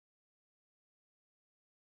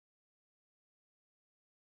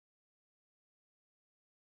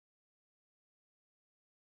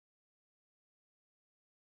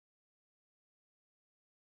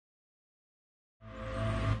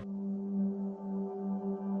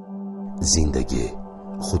زندگی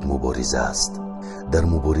خود مبارزه است. در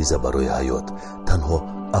مبارزه برای حیات تنها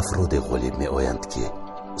افراد غالب می آیند که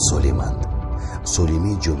سالمند.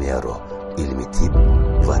 سالمی جامعه را علم طب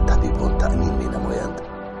و طبیبان تأمین می نمایند.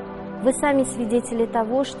 Вы сами свидетели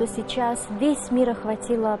того, что сейчас весь мир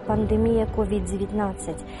охватила пандемия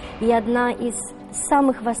COVID-19. И одна из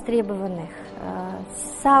самых востребованных,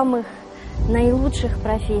 самых наилучших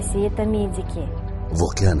профессий – это медики.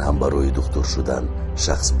 واقعا هم برای دکتر شدن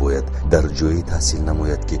شخص باید در جایی تحصیل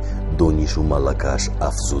نماید که دانش و ملکه‌اش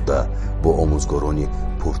افزوده با آموزگاران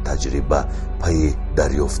پرتجربه پی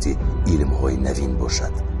دریافت علم‌های نوین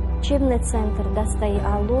باشد. Учебный центр «Достай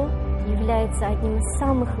Алло» является одним из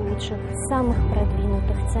самых лучших, самых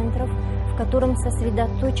продвинутых центров, в котором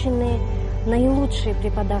сосредоточены наилучшие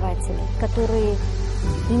преподаватели, которые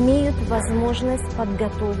имеют возможность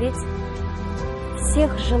подготовить всех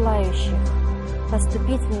желающих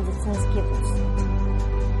поступить в медицинский вуз.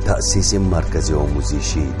 تأسیس مرکز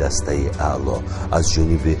آموزشی دسته اعلا از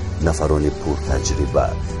جانب نفران پرتجربه،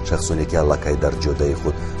 شخصانی که علاقه در جاده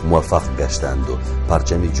خود موفق گشتند و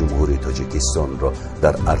پرچم جمهوری تاجیکستان را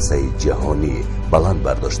در عرصه جهانی بلند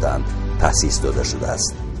برداشتند تأسیس داده شده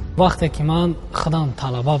است. وقتی که من خودم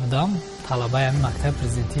طلبه بودم، طلبه مکتب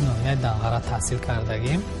پرزیدنتی ناحیه دنقره تحصیل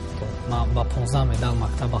کردگیم، من با 15 مدال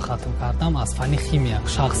مکتب ختم کردم از فن خیمیا.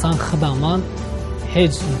 شخصا خودم من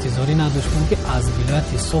هیچ انتظاری نداشتم که از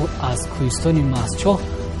ولایت سوغ از کوهستان مسچو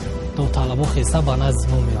دو طلبه خیسته به نزد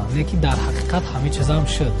ما میان، لیکن در حقیقت همه چیزام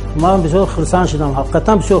شد. من بسیار خرسند شدم،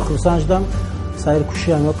 حقیقتا بسیار خرسند شدم. سایر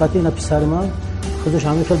کوشی حقیقتی اینا پسر من خودش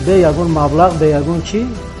همین کرد به یگون مبلغ به یگون چی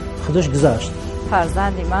خودش گذاشت.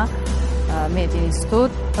 فرزندی من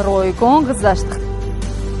мединститут ройгон гузашт.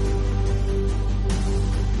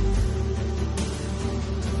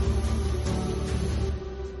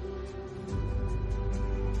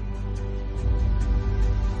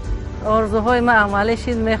 آرزوهای من عملی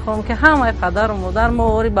شد. میخوام که همه پدر و مادر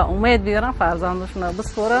مواری به امید بیارن فرزندشون رو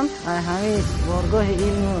بسپارن همین بارگاه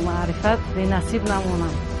علم و معرفت به نصیب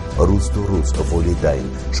نمونن. روز دو روز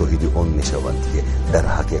والدین شاهد آن میشوند که در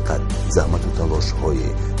حقیقت زحمت و تلاش های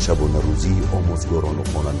شبانه روزی آموزگاران و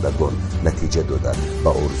خوانندگان نتیجه داده به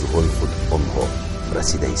آرزوهای خود آنها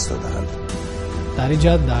رسیده ایستادند. در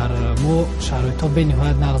اینجا در ما شرایط ها به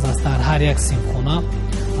نهایت نغز است. در هر یک سیمخانه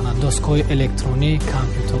دستگاه الکترونی،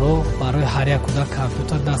 کامپیوترها برای هر یک کودک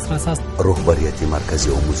کامپیوتر دسترس است. رهبریت مرکز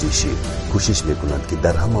آموزشی کوشش میکنند که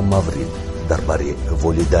در همه مورد درباره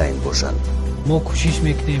والدین бошанд. ما کوشش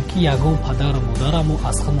میکنیم که یگان پدر و مادرمو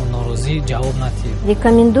از خودمون ناراضی جواب ندیم.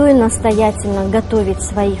 Рекомендую настоятельно готовить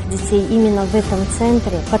своих детей именно в этом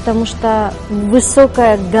центре, потому что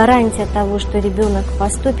высокая гарантия того, что ребенок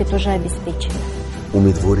поступит, уже обеспечена.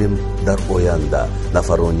 امیدواریم در آینده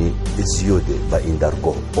نفرانی زیادی به این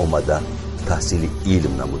درگاه آمده تحصیل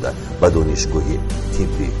علم نموده به دانشگاه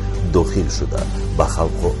طبی داخل شده به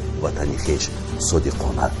خلق و وطن خویش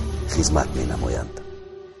صادقانه خدمت می نمایند.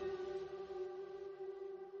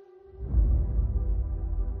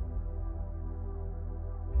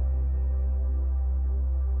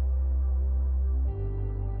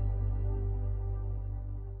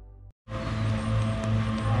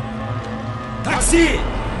 تاکسی!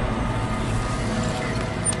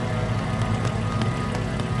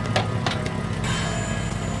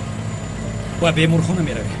 و به مرخونه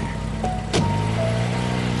می روی.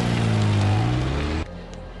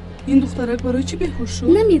 این دخترک برای چی بهوش شد؟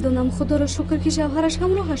 نمیدونم، خدا را شکر که شوهرش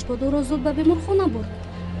همراهش بود و را زود به بیمارخانه برد.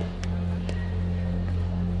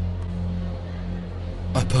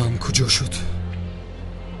 اپام کجا شد؟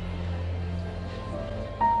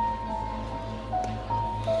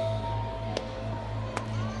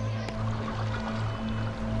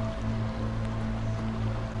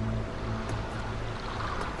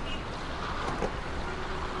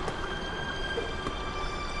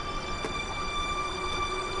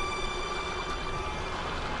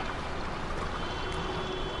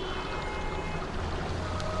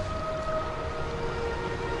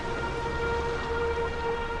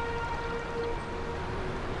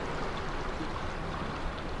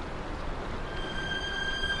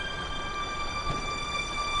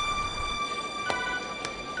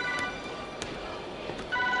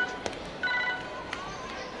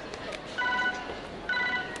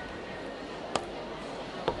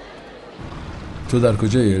 تو در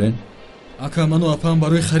کجایی ایرین؟ اکا من و اپام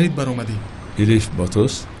برای خرید برآمدیم. ایلیف با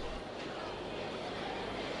توست؟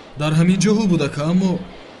 در همین جا بود اکا، اما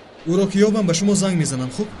او را که یابم به شما زنگ میزنم.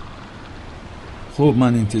 خوب؟ خوب،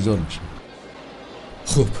 من انتظار میشم.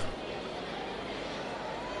 خوب.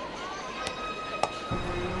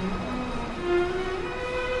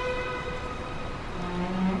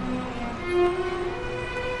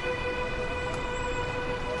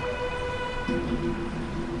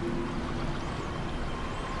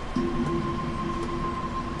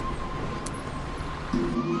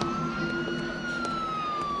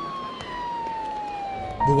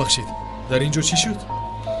 ببخشید در اینجا چی شد؟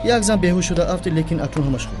 یک زن بیهوش شده افت لیکن اکنون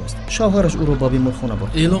همش خوب است. شوهرش او را با بیمارخانه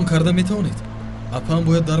برد. اعلام کرده میتوانید؟ اپام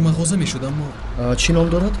باید در مغازه میشد اما چی نام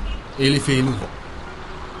دارد؟ الیف ایلول.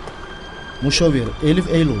 مشاور الیف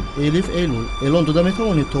ایلول اعلان داده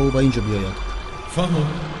میتوانید تا او به اینجا بیاید. فهمم.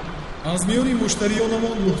 از میان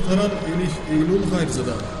مشتریانمان محترم الیف ایلول غیر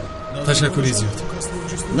زده. تشکری زیاد.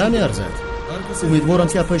 نمیارزد. امیدوارم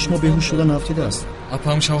که اپای شما بیهوش شده نافتیده است.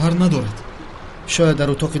 اپام شوهر ندارد. شاید در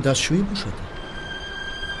اتاق دستشویی باشد.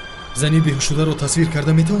 زنی بیهوش شده را تصویر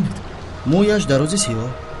کرده میتوانید؟ مویش دراز سیاه،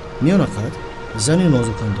 میان قد، زنی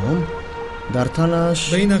نازک اندام، در تنش.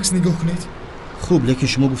 به این عکس نگاه کنید. خوب، لیکن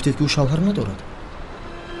شما گفتید که او شوهر ندارد.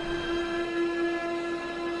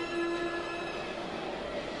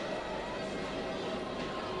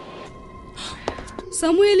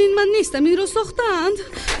 ساموئل این من نیستم، این رو ساختند.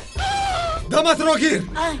 دمت را گیر.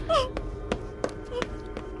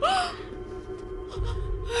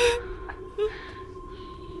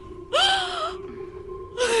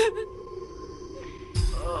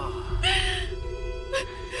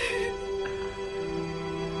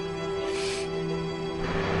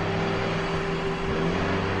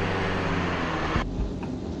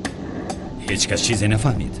 هیچ کس چیزی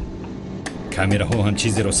نفهمید. کامیراها هم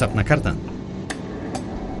چیزی رو ثبت نکردن.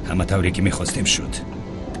 همه طوری که میخواستیم شد.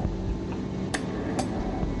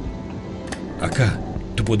 اکا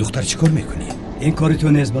تو با دختر چی کار میکنی؟ این کاری تو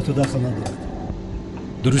نیست، با تو دخل ندارد.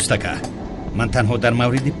 درست اکا، من تنها در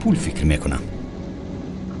مورد پول فکر میکنم.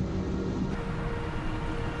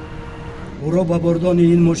 او را با بردان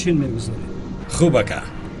این ماشین میگذاری. خوب اکا،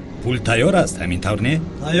 پول تیار است همین طور نه؟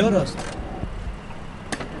 تیار است.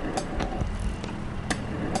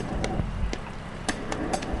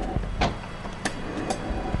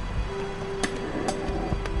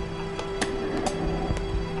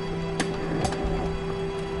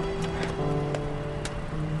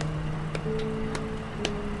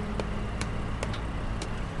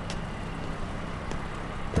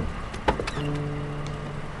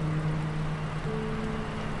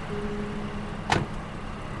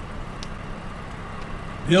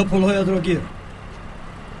 بیا پولهایت را گیر.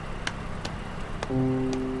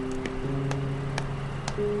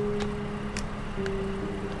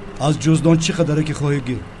 از جزدان چی قدره که خواهی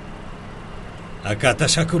گیر؟ اکا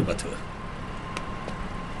تشکر به تو.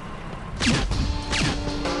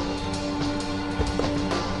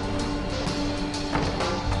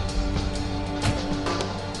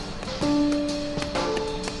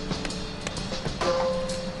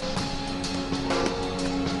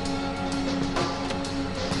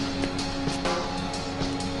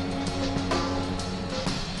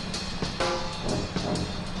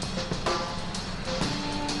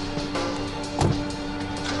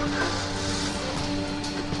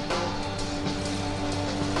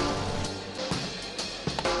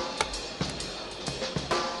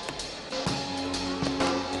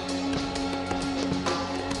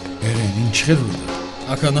 چه روی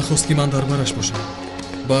داد؟ اکا نخواست که من در برش باشم.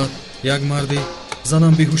 بعد یک مردی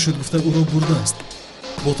زنم بیهوش شد گفته او را برده است.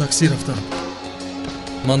 با تاکسی رفتم.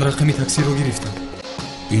 من رقمی تاکسی رو گرفتم.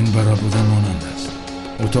 این برا بودن مانند است.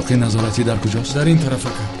 اتاق نظارتی در کجاست؟ در این طرف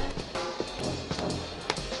اکا.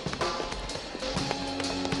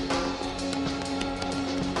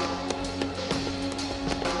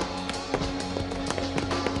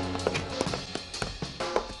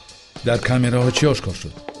 در کامراها چی آشکار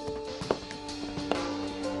شد؟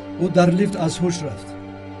 او در لیفت از هوش رفت.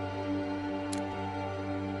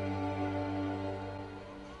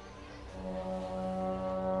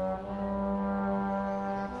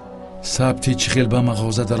 ثبتی چی خیل به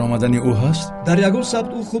مغازه در آمدن او هست؟ در یگان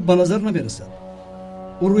ثبت او خوب به نظر نمیرسد.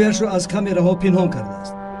 او رویش رو از کامراها پنهان کرده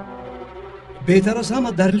است. بهتر از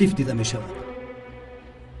همه در لیفت دیده می شود.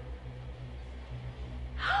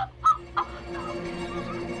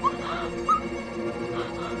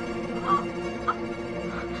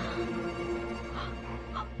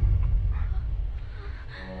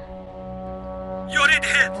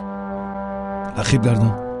 عقیب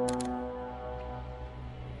گردان.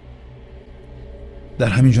 در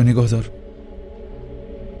همینجا نگاه دار.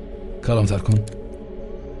 کلامتر کن.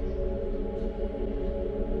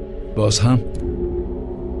 باز هم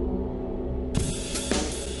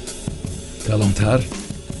کلامتر.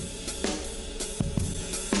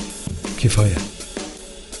 کفایت.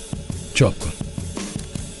 چاپ کن.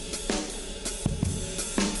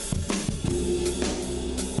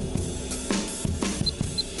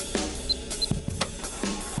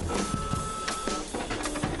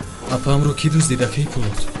 апаамро кӣ дуздида ки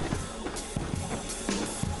пулот?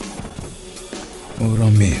 ӯро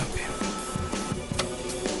меёбем.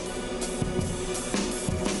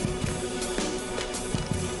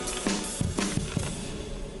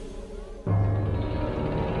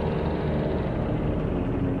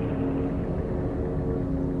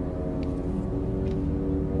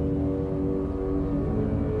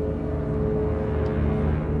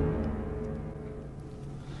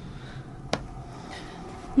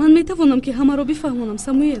 ман метавонам ки ҳамаро бифаҳмонам,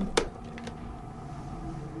 Самуэл.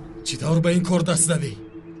 чӣ тавр ба ин кор даст завӣ?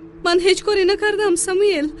 ман ҳеҷ коре накардам,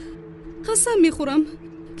 Самуэл. қасам мехӯрам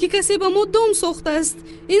ки касе ба мо дом сохтааст.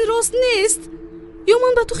 ин рост нест. ё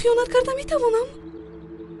ман ба ту хиёнат карда метавонам?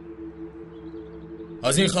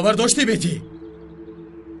 аз ин хабар доштӣ, бети?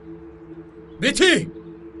 бети!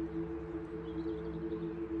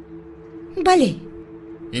 бале.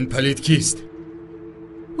 ин палид кист?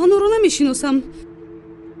 ман ӯро намешиносам.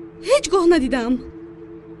 ҳеҷ гоҳ надидам.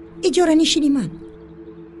 иҷоранишини ман.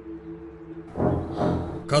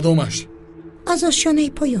 кадомаш? аз ошёнаи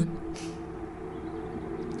поён.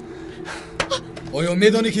 оё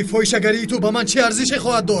медонӣ ки фоҳишагарии ту ба ман чӣ арзише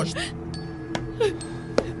хоҳад дошт?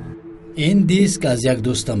 ин диск аз як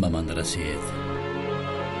дӯстам ба ман расид.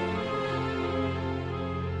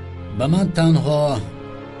 ба ман танҳо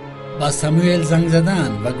ба Самуэл занг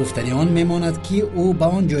задан ва гуфтани он мемонад ки ӯ ба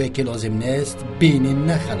он ҷое ки лозим нест бинӣ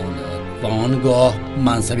нахалонад ва он гоҳ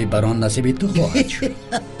мансаби барон насиби ту хоҳад шуд.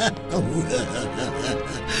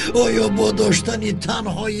 оё бо доштани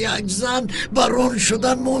танҳо як зан барон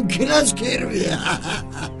шудан мумкин аст кирви?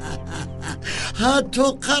 ҳатто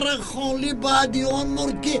қарахонлӣ баъди он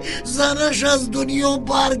мурд ки занаш аз дунё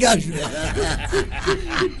баргашт.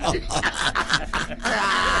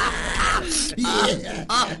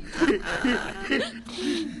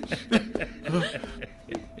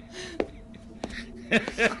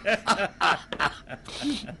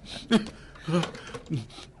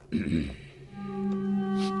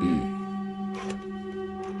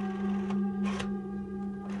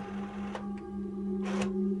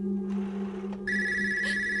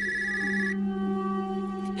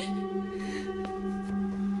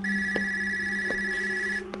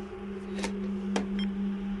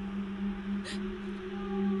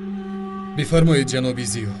 бифармоед ҷаноби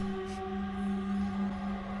зиё.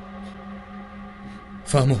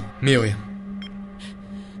 фаҳмо, меоям.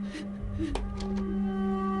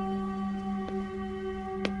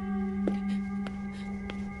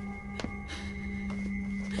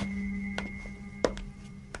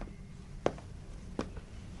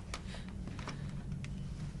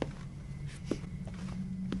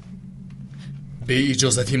 бе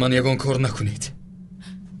иҷозати ман ягон кор накунед.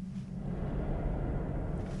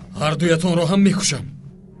 ҳардуятонро ҳам мекушам.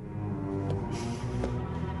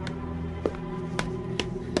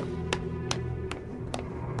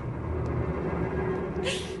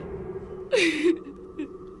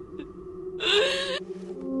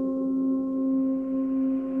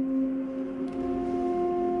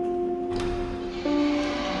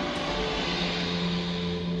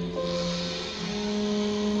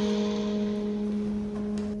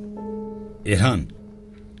 эҳан,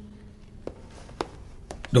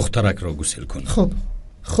 духтаракро гусел кун.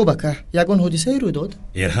 хуб ака, ягон ҳодисае рӯй дод?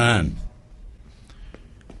 эҳан,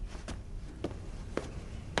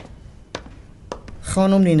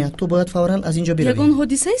 хонум Нина, ту бояд фавран аз инҷо биравӣ. ягон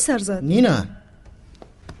ҳодисае сар зад? Нина,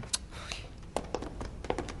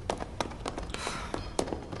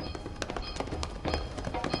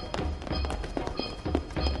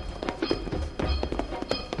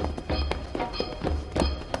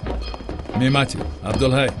 неъматӣ,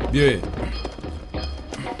 абдулҳай, биёед.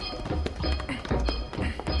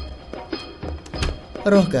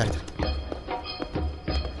 роҳ гард.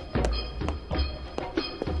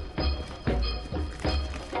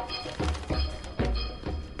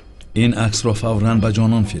 ин аксро фавран ба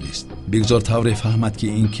ҷонон фирист. бигзор тавре фаҳмад ки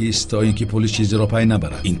ин кист, то ин ки полис чизеро пай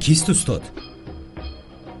набарад. ин кист устод?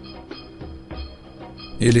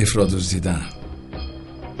 элифро дуздидам.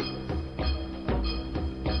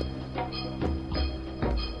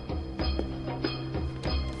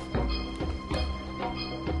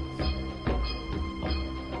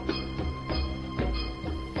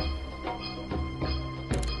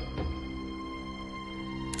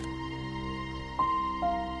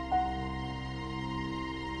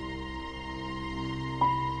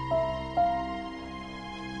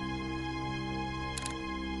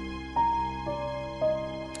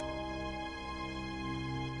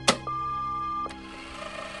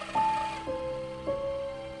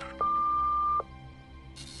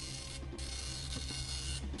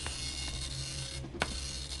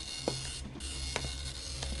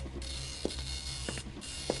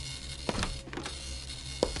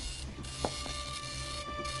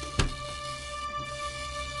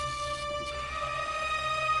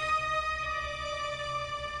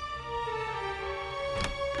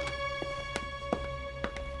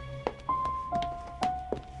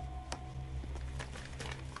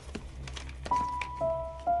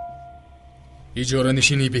 اجاره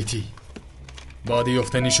نشینی بیتی بعد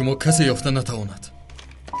یافتن شما کسی یافته نتواند.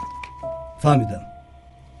 فهمیدم.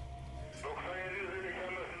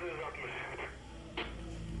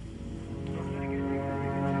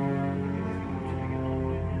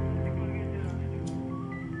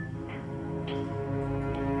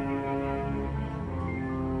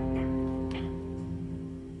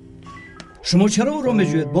 شما چرا او را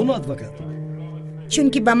میجوید بانو ادوکات؟ چون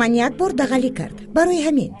که با من یک بار دغلی کرد. برای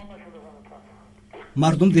همین.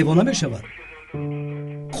 مردم دیوانه میشود.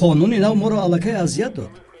 قانون نو ما را الکی اذیت داد.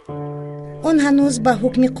 اون هنوز با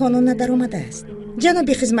حکم قانون ندر آمده است.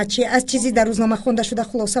 جناب خدمتچی، از چیزی در روزنامه خوانده شده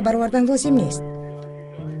خلاصه برآوردن لازم نیست.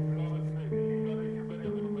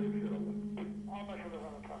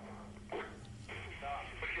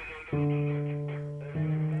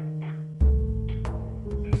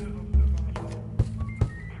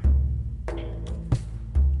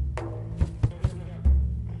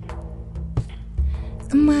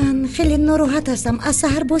 من خیلی ناراحت هستم. از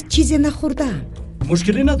سحر باز چیزی نخوردم.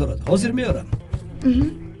 مشکلی ندارد، حاضر میارم.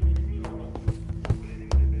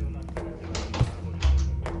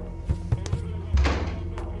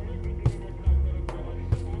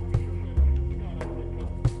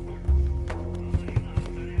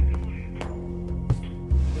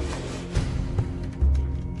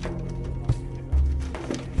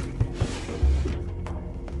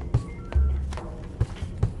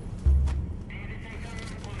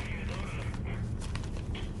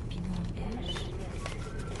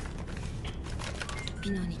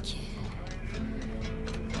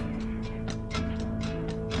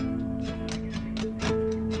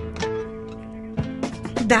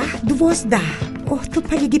 ده 12. اوه تو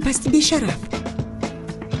پلیدی پستی بیشرف.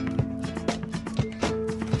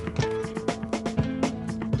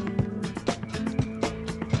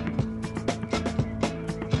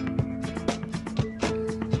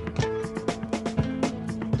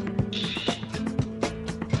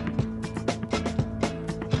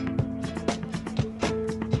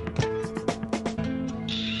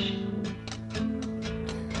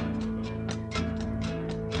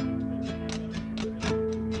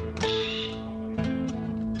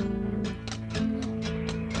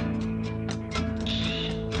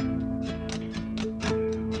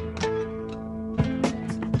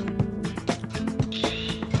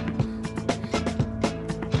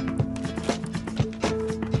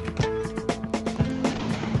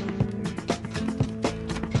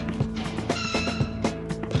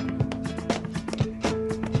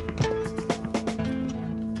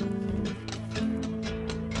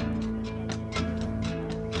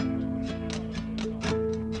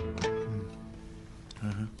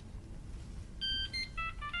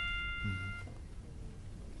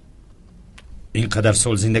 اینقدر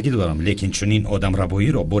سال زندگی دارم لیکن چنین آدم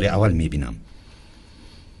روایی را بار اول میبینم.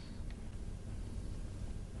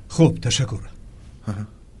 خوب تشکر.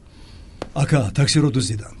 اکا تاکسی رو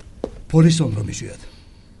دزدیدم. پلیس اون رو میجوید.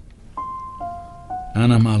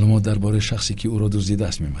 انا معلومات درباره شخصی که او را دزدیده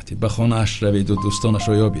است میمتید. به خانه اش روید و دوستانش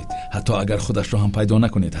را یابید. حتی اگر خودش را هم پیدا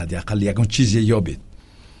نکنید حداقل یگان چیزی یابید.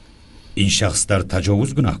 این شخص در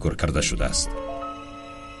تجاوز گناهکار کرده شده است.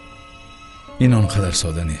 این آنقدر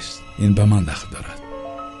ساده نیست. این به من دخل دارد.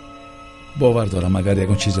 باور دارم اگر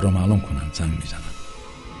یگان چیزی را معلوم کنند زنگ میزنند.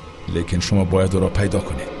 لیکن شما باید او را پیدا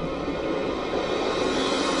کنید.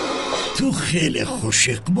 تو خیلی خوش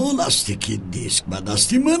اقبال هستی که دیسک به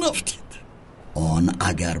دستی من افتید. آن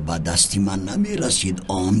اگر به دستی من نمی رسید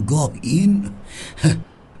آنگاه این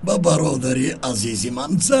به برادری عزیزی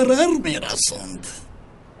من ضرر می رسند.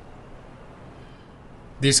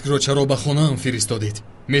 دیسک رو چرا به خانه هم فرستادید؟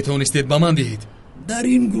 میتونستید به من دهید. در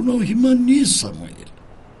این گناهی من نیست ساموئل.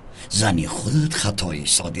 زنی خودت خطایی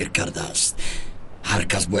صادر کرده است. هر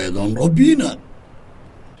کس باید آن را بیند.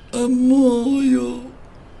 اما آیا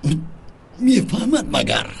میفهمد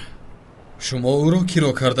مگر؟ شما او را کی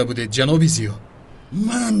را کرده بودید جناب زیا؟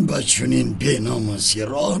 من به چنین بیناموسی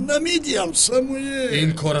راه نمیدیم ساموئل.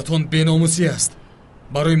 این کارتون بیناموسی است.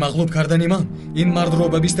 برای مغلوب کردن من این مرد را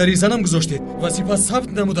به بستری زنم گذاشتید و سپس ثبت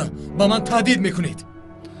نموده به من تهدید میکنید.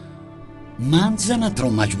 من زنت را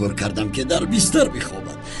مجبور کردم که در بستر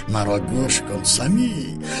بخوابد. مرا گوش کن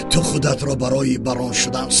سمی. تو خودت را برای بران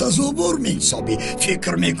شدن سزاوار میحسابی.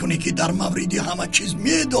 فکر میکنی که در موردی همه چیز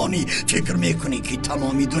میدانی. فکر میکنی که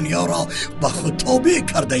تمامی دنیا را به خود تابع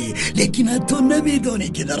کرده ای. لیکن تو نمیدانی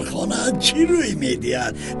که در خانه چی روی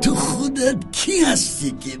میدهد. تو خودت کی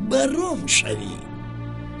هستی که بران شوی؟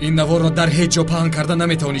 این نوار را در هیچ جا پهن کردن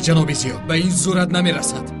نمیتونی جناب زیا. به این صورت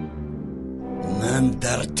نمیرسد. من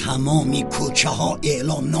در تمامی کوچه ها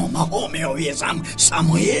اعلام نامه ها می آویزم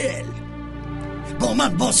ساموئل. با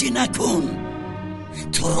من بازی نکن.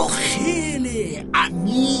 تو رو خیلی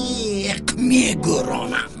عمیق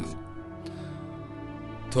میگرانم.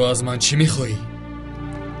 تو از من چی میخوایی؟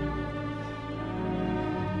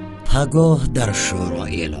 پگاه در شورا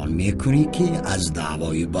اعلان میکنی که از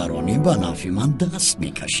دعوای بارانی به نفع من دست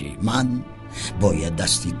میکشی. من باید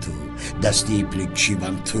دستی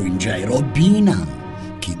پلیکچیوم تو اینجای را بینم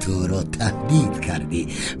که تو را تهدید کردی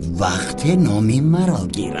وقت نامی مرا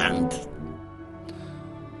گیرند.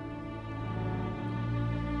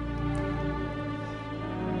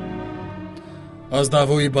 از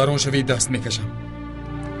دعوای باران شوی دست میکشم،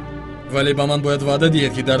 ولی به من باید وعده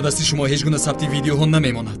دهید که در دست شما هیچ گونه ثبت ویدیوها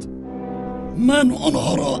نمیماند. من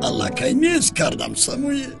آنها را الکی نیست کردم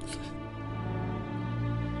سموئیل.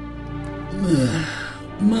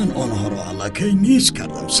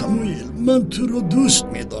 من تو رو دوست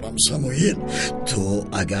می‌دارم سموئیل. تو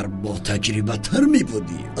اگر با تجربه تر می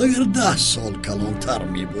بودی، اگر 10 سال کلانتر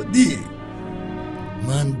می بودی،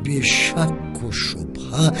 من بی شک و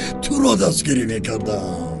شبهه تو را دستگیری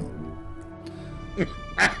میکردم.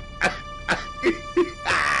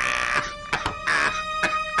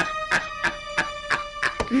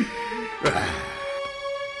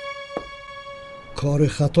 کار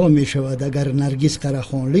خطا می شود اگر نرگس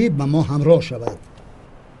قرخانلی به ما همراه شود.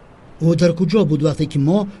 او در کجا بود وقتی که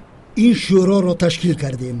ما این شورا را تشکیل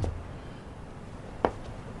کردیم؟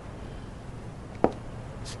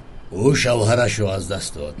 او شوهرش رو از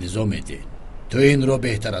دست داد نظام‌الدین. تو این رو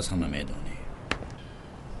بهتر از همه میدانی.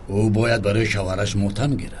 او باید برای شوهرش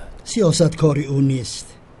ماتم گیرد. سیاست کاری او نیست.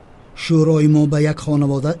 شورای ما به یک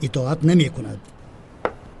خانواده اطاعت نمی کند.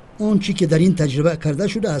 آنچه که در این تجربه کرده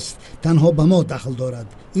شده است تنها به ما دخل دارد.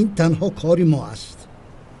 این تنها کاری ما است.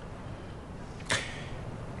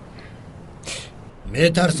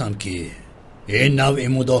 میترسم که این نوع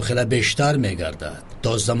مداخله بیشتر میگردد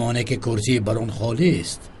تا زمانی که کرسی بران خالی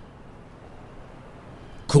است.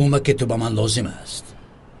 کمک تو به من لازم است.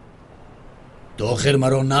 تو آخر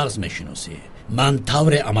مرا نغز میشناسی. من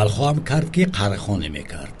طور عمل خواهم کرد که قرخانه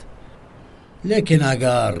میکرد. لیکن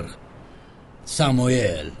اگر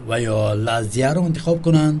ساموئل و یا لازیه را انتخاب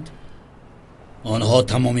کنند، آنها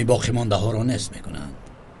تمامی باقی مانده ها را نصف میکنند.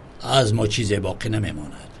 از ما چیزی باقی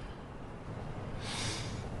نمیماند.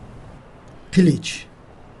 کلیچ،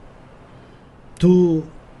 تو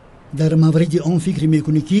در مورد آن فکر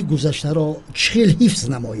میکنی که گذشته را چخیل حفظ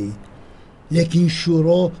نمایی، لیکن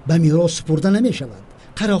شورا به میراث سپرده نمی شود.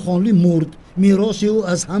 قراخانلی مرد، میراث او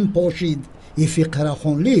از هم پاشید. ایفی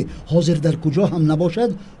قراخانلی حاضر در کجا هم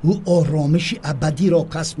نباشد، او آرامش ابدی را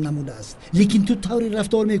کسب نموده است. لیکن تو طوری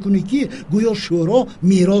رفتار میکنی که گویا شورا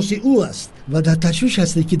میراث او است و در تشویش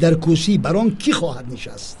هستی که در کرسی بران کی خواهد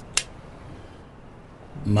نشست.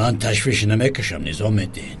 من تشویش نمیکشم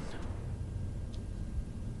نظام‌الدین.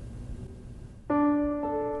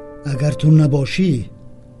 اگر تو نباشی،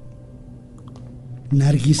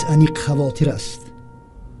 نرگس انیق خواطر است.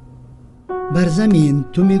 بر زمین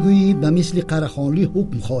تو میگویی به مثل قراخانلی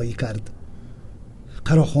حکم خواهی کرد.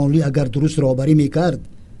 قراخانلی اگر درست رهبری میکرد،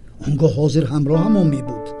 آنگاه حاضر همراه ما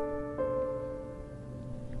میبود.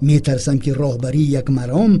 میترسم که راهبری یک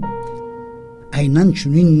مرام عیناً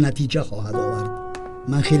چنین نتیجه خواهد آورد.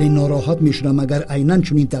 من خیلی ناراحت میشدم اگر عیناً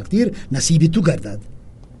چنین تقدیر نصیب تو گردد.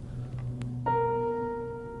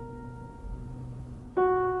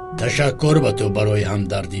 تشکر به تو برای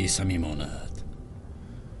همدردی صمیمانت.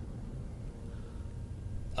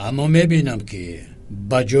 اما میبینم که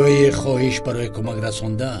بجای خواهش برای کمک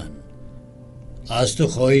رساندن، از تو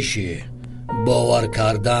خواهشی باور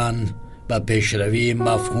کردن به پیشروی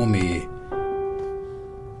مفهومی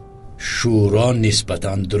شورا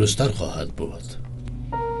نسبتاً درستر خواهد بود.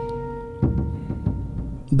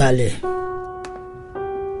 بله.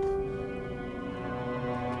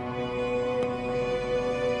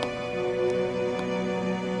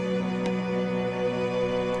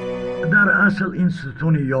 در اصل این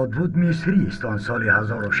ستون یادبود مصری است. آن سال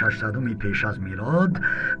 1600 پیش از میلاد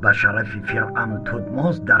به شرف فرعون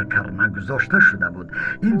تدماس در کرنه گذاشته شده بود.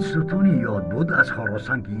 این ستون یادبود از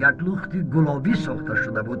خراسان که یک لخت گلابی ساخته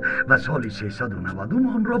شده بود و سال 390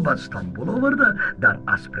 آن را به استانبول آورده در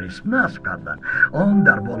اسپرس نصب کردند. آن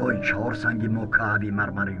در بالای 4 سنگ مکعب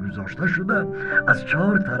مرمری گذاشته شده، از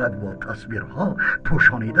 4 طرف با تصویرها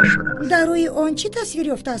پوشانیده شده است. در روی آن چه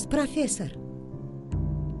تصویری افته است پروفسور؟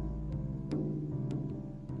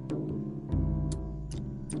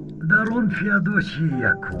 در آن فیادوسی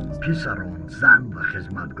یکم پسران، زن و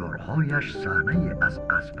خدمتگارهایش صحنه از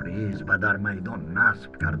اسپریز و در میدان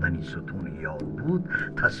نصب کردن ستون یاد بود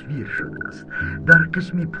تصویر شده است. در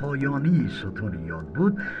قسم پایانی ستون یاد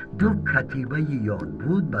بود دو کتیبه یاد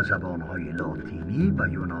بود به زبانهای لاتینی و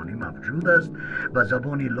یونانی موجود است. و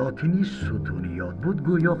زبان لاتینی ستون یاد بود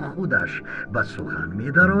گویا خودش به سخن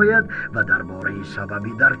می درآید و درباره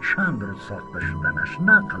سببی در چند روز ساخته شدنش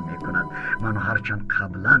نقل می کند. من هرچند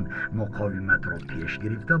قبلا مقاومت را پیش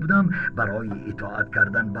گرفته بودم، برای اطاعت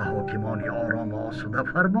کردن به حاکمان آرام و آسوده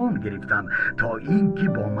فرمان گرفتم تا اینکه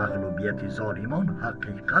با مغلوبیت ظالمان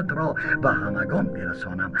حقیقت را به همگان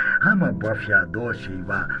برسانم. همه با فیادوسی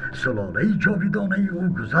و سلاله جاویدانه او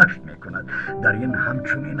گذشت می کند. در این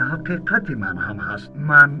همچنین حقیقت من هم هست.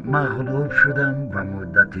 من مغلوب شدم و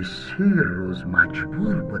مدت 3 روز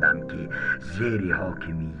مجبور بودم که زیر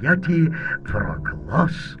حاکمیت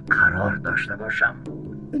پراکلاس قرار داشته باشم.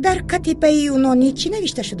 در کتیبه یونانی چی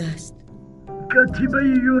نوشته شده است؟ کتیبه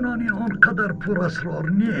یونانی آنقدر پر اسرار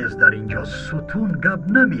نیست. در اینجا ستون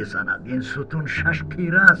گپ نمیزند. این ستون 6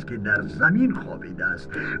 تیره است که در زمین خوابیده است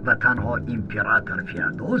و تنها امپراتور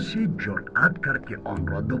فیادوسی جرأت کرد که آن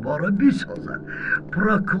را دوباره بسازد.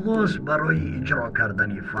 پراکلاس برای اجرا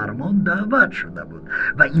کردن فرمان دعوت شده بود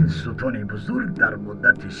و این ستون بزرگ در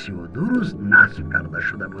مدت 32 روز نصب کرده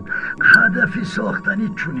شده بود. هدف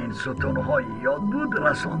ساختن چنین ستونهای یاد بود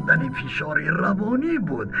رساندن فشار روانی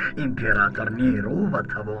بود. امپراتور نیرو و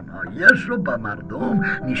تواناییش رو به مردم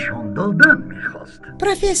نشان دادن میخواست.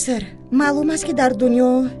 پروفسور، معلوم است که در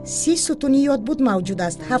دنیا 30 ستون یاد بود موجود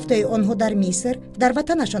است. 7 آنها در مصر در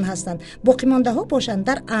وطنشان هستند. باقی مانده ها باشند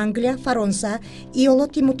در انگلیا، فرانسه،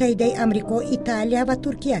 ایالات متحده آمریکا، ایتالیا و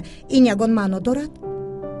ترکیه. این یگان معنا دارد؟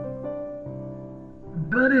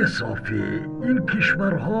 بله صافی، این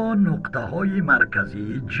کشورها نقطه های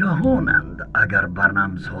مرکزی جهانند. اگر بر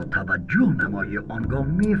رمزها توجه نمایی آنگاه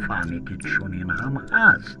میفهمی که چنین هم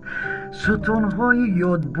هست. ستونهای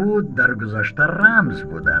یاد بود در گذشته رمز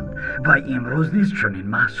بودند و امروز نیز چنین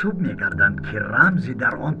محسوب میگردند که رمزی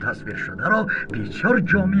در آن تصویر شده را بسیار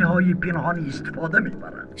جامعه های پنهانی استفاده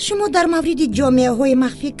میبرند. شما در مورد جامعه های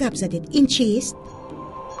مخفی گپ زدید. این چیست؟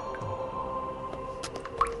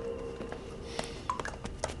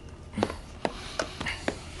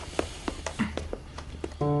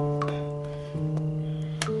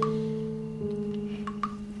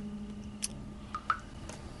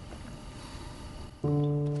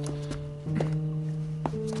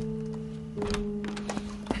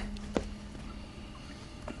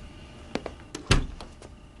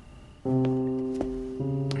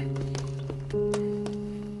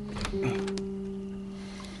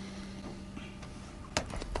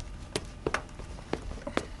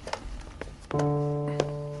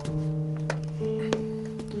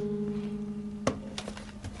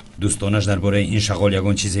 دوستانش درباره این شغال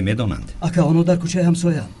یگان چیزی میدانند؟ اکا آنها در کوچه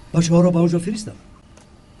همسایه هم. بچه ها را به آنجا فرستم.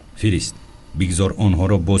 فرست. بگذار آنها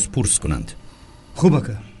را بازپرس کنند. خوب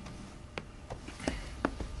اکا.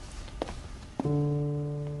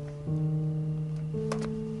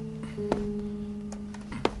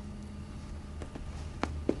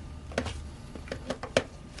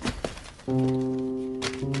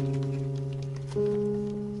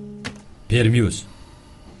 پرمیوس،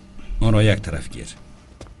 آن را یک طرف گیر.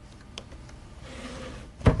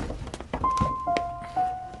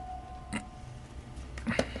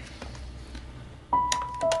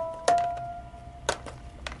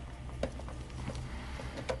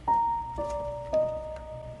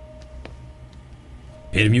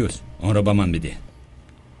 پرمیوس، آن را به من بده.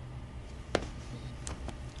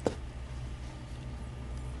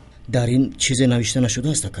 در این چیز نوشته نشده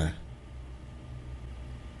است که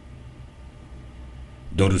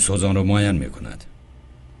داروساز آن را معاین میکند.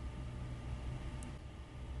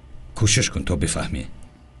 کوشش کن تا بفهمی.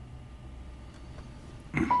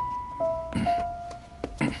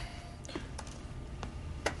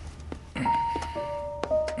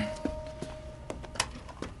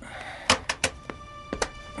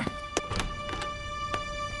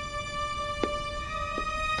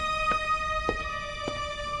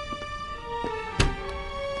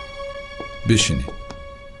 بشینید.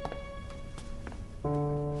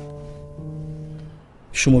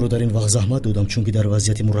 شما رو در این وقت زحمت دادم چون که در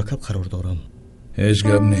وضعیت مرکب قرار دارم. هیچ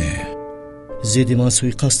گپ نه. ضد من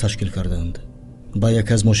سوی قصد تشکیل کردند. با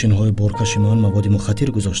یک از ماشین های بارکش من مواد مخدر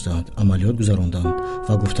گذاشتند، عملیات گذراندند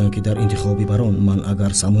و گفتند که در انتخابی بران من اگر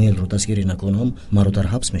ساموئل رو دستگیری نکنم مرا در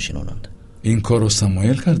حبس میشینانند. این کار رو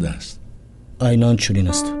ساموئل کرده است؟ عیناً چنین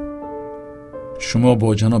است. شما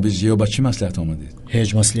با جناب زیا با چی مصلحت آمدید؟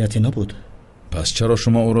 هیچ مصلحتی نبود. پس چرا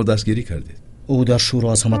شما او را دستگیری کردید؟ او در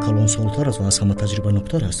شورا از همه کلانسال‌تر است و از همه تجربه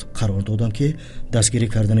نکتر است. قرار دادم که دستگیری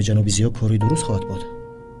کردن جناب زیا کاری درست خواهد بود.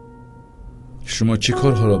 شما چی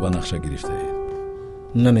کارها را به نقشه گرفته اید؟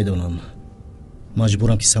 نمیدونم.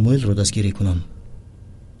 مجبورم که ساموئل رو دستگیری کنم.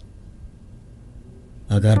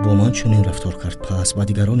 اگر با من چنین رفتار کرد پس با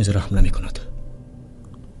دیگران نیز رحم نمی کند.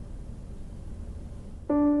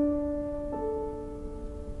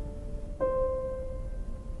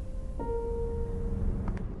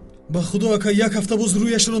 با خدا که یک هفته باز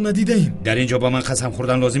رویش را ندیده ایم. در اینجا با من قسم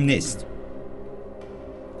خوردن لازم نیست.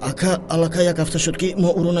 اکا الکا یک هفته شد که ما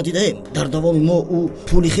او رو ندیده ایم. در دوام ما او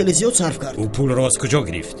پولی خیلی زیاد صرف کرد. او پول را از کجا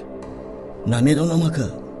گرفت؟ نمیدونم اکا.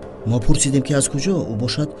 ما پرسیدیم که از کجا. او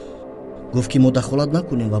باشد گفت که ما دخالت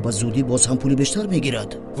نکنیم و با زودی باز هم پولی بیشتر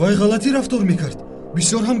میگیرد. وای غلطی رفتار میکرد.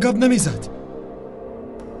 بسیار هم گپ نمیزد.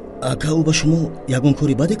 اکا او به شما یگان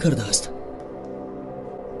کاری بدی کرده است.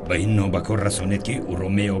 به این نوبکار رسانید که او را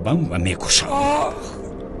میابم و میکشم.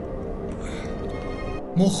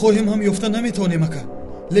 ما خواهیم هم یافته نمیتونیم اکا،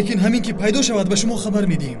 لیکن همین که پیدا شود به شما خبر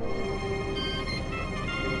میدیم.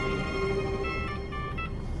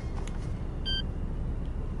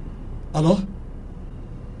 الو؟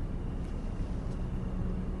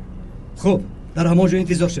 خب در همانجا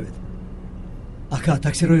انتظار شوید. اکا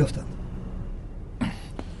تاکسی رو یافتم.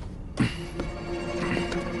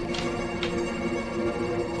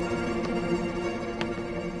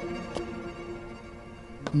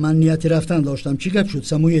 من نیتی رفتن داشتم. چی گپ شد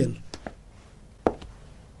ساموئل؟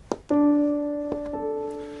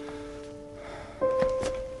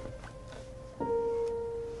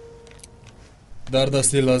 در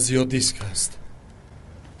دست لازیو دیسک است.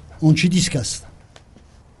 اون چی دیسک است؟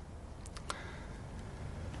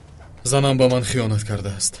 زنم با من خیانت کرده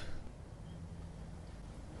است.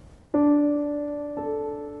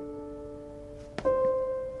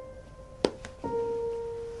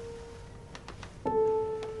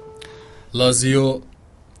 لازیو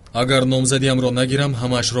اگر نامزدیم را نگیرم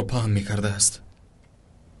همش را پهن میکرده است.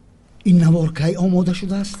 این نوار کی آماده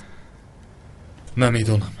شده است؟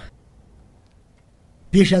 نمیدونم.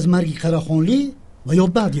 پیش از مرگ قراخانلی و یا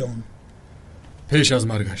بعد آن؟ پیش از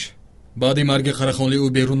مرگش. بعد مرگ قراخانلی او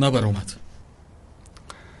بیرون نبرآمد.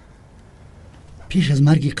 پیش از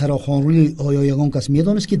مرگ قراخانلی آیا یگان کس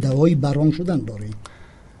میدانست که دوای بران شدن دارید؟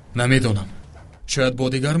 نمیدونم. شاید با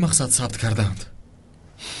دیگر مقصد ثبت کردند.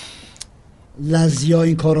 لازیا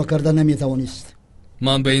این کار را کرده نمیتوانست.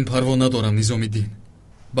 من به این پروا ندارم نظام الدین.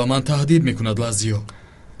 با من تهدید میکند لازیا.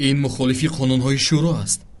 این مخالفی قانونهای شورا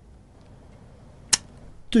است.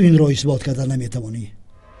 تو این را اثبات کرده نمیتوانی.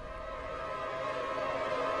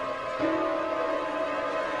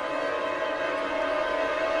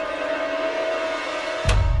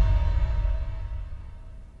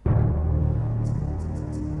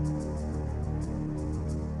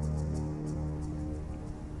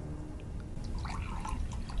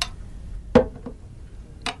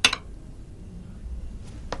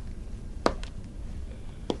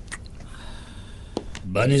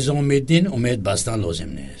 به نظام الدین امید بستن لازم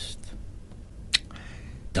نیست.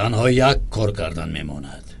 تنها یک کار کردن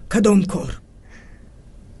میماند. کدام کار؟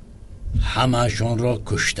 همه‌شان را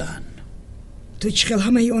کشتن. تو چقدر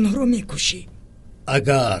همه آنها را میکشی؟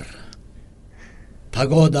 اگر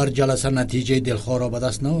پگاه در جلسه نتیجه دلخواه را به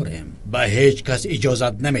دست ناریم به هیچ کس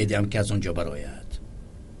اجازت نمیدیم که از اونجا براید.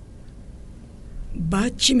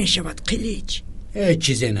 بعد چی میشود قلیج؟ هیچ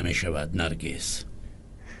چیزی نمیشود نرگس.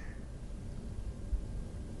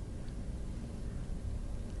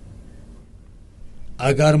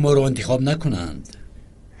 اگر ما را انتخاب نکنند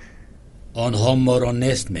آنها ما را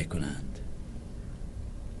نیست میکنند.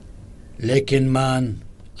 لیکن من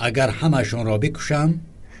اگر همشون را بکشم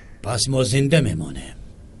پس ما زنده میمانیم.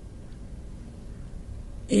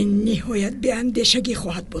 این نهایت به اندیشگی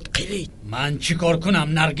خواهد بود قلیج. من چی کار کنم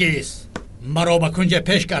نرگس؟ مرا به کنج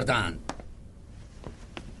پیش کردن.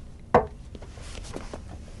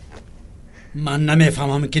 من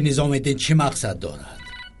نمیفهمم که نظام الدین چی مقصد دارد.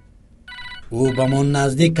 او به من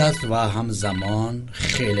نزدیک است و همزمان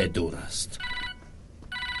خیلی دور است.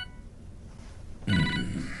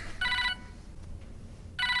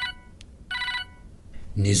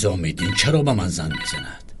 نظام الدین چرا به من زنگ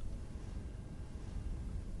میزند؟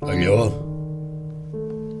 الو؟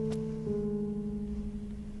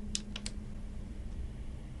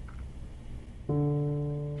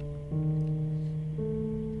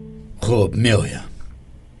 خب میایم.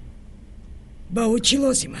 با او چی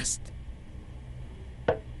لازم است؟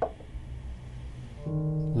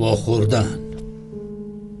 واخوردن.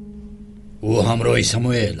 او همراه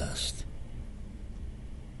ساموئل است.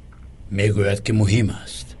 میگوید که مهم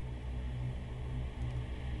است.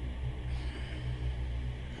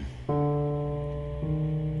 「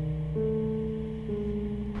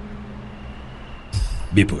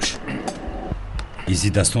بپوش. ایزی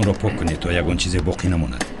دستان را پاک کنید تا یگان چیز باقی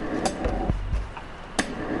نماند.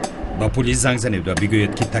 با پلیس زنگ زنید و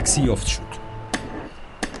بگوید که تاکسی یافت شد.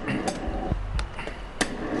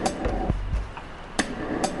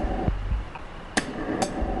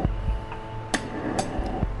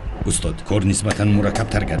 استاد، کار نسبتاً مرکب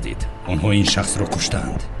تر گردید. آنها این شخص را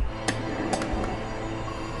کشتند.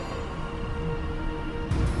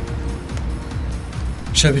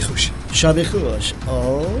 شبی خوش. شبی خوش.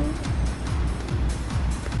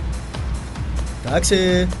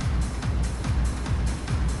 تاکسی.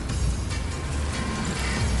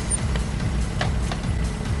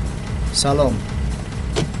 سلام.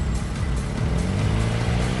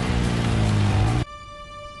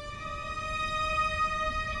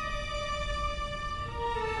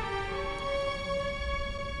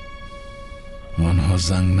 آنها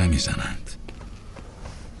زنگ نمیزنند.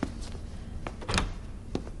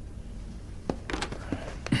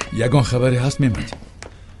 یگان خبری هست میمد؟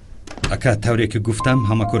 اکا طوری که گفتم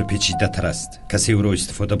همه کار پیچیده تر است. کسی او را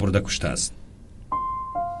استفاده برده کشته است.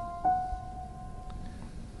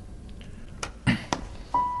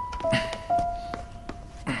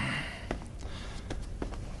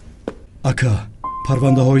 ака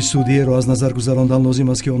парвандаҳои судиеро аз назар гузарондан лозим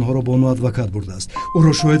аст ки онҳоро бону адвокат бурдааст.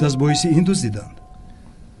 ӯро шояд аз боиси ин дуздиданд.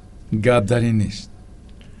 гап дар ин нест.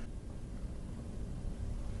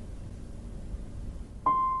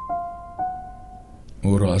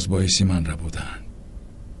 ӯро аз боиси ман рабуданд.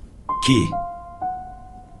 ки?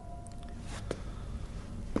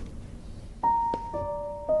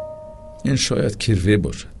 ин шояд кирве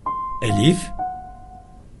бошад. элиф?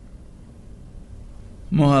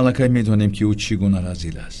 мо аллакай медонем ки ӯ чӣ гуна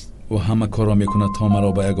разил аст. ӯ ҳама корро мекунад то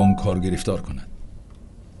маро ба ягон кор гирифтор кунад.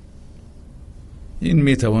 ин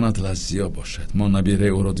метавонад лаззиё бошад. мо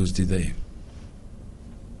набираи ӯро дуздидаем.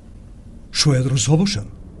 шояд рӯзҳо бошад.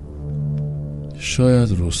 шояд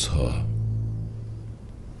рӯзҳо.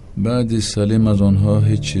 баъди салим аз онҳо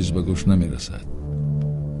ҳеҷ чиз ба гӯш намерасад.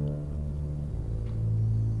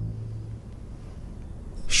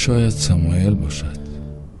 шояд самуэл бошад.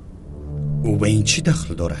 او به این چی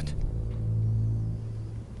دخل دارد؟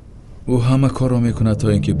 او همه کار را میکند تا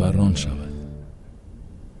اینکه بران شود.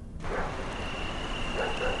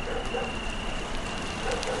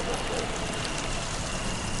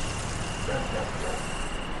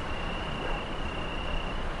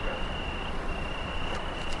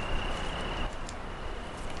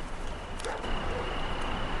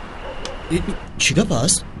 چی گپ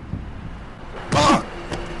است؟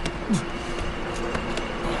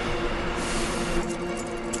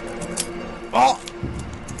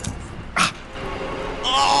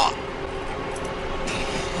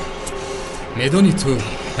 میدانی تو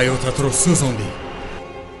حیاتت رو سوزاندی.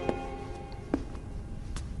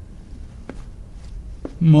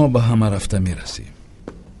 ما به همه رفته میرسیم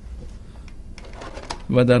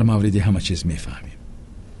و در موردی همه چیز میفهمیم.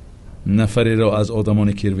 نفری را از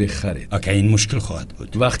آدمان کیروی خرید. اگه این مشکل خواهد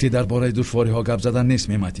بود. وقتی درباره دشواری ها گپ زدن نیست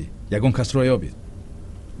میمتی. یگان کس را یابید.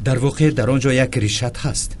 در واقع در آنجا یک ریشت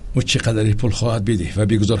هست. او چقدر پول خواهد بده و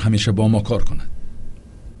بگذار همیشه با ما کار کند.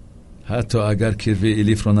 حتی اگر کیروی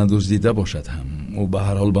الیف را ندزدیده باشد هم او به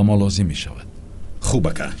هر حال به ما لازم می شود.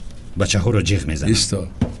 خوبه که بچه ها را جیغ میزنم. ایستا.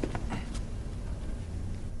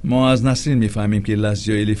 ما از نسرین میفهمیم که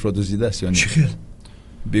لزیا الیف را دزدیده است یا نه. چی خیل؟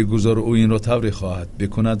 بگذار او این را طوری خواهد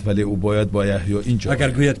بکند ولی او باید با یحیی اینجا.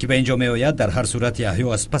 اگر گوید که به اینجا می آید در هر صورت یحیی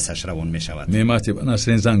از پسش روان می شود. نعمتی به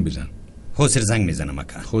نسرین زنگ بزن. حاضر زنگ میزنم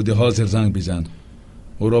اکا. خودی حاضر زنگ بزن.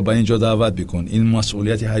 او را به اینجا دعوت بکن. این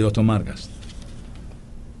مسئولیت حیات و مرگ است.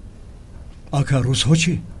 اکا روزها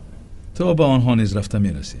چی؟ تا به آنها نیز رفته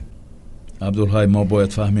میرسیم. عبدالهای ما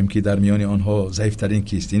باید فهمیم که در میان آنها ضعیفترین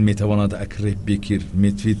کیست. این میتواند اکرب بکیر،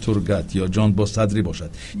 متفی ترگت یا جان با صدری باشد.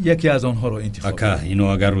 یکی از آنها را انتخاب اکا اینو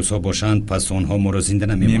اگر روسا باشند پس آنها ما را زنده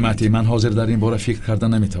نمیمانند. نعمتی من حاضر در این باره فکر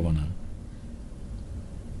کردن نمیتوانم.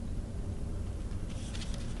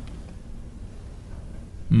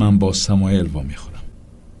 من با سموئل وا میخورم.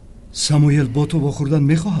 سموئل با تو واخوردن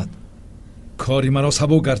میخواهد؟ کاری مرا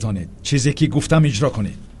سبو گردانید. چیزی که گفتم اجرا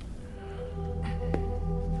کنید.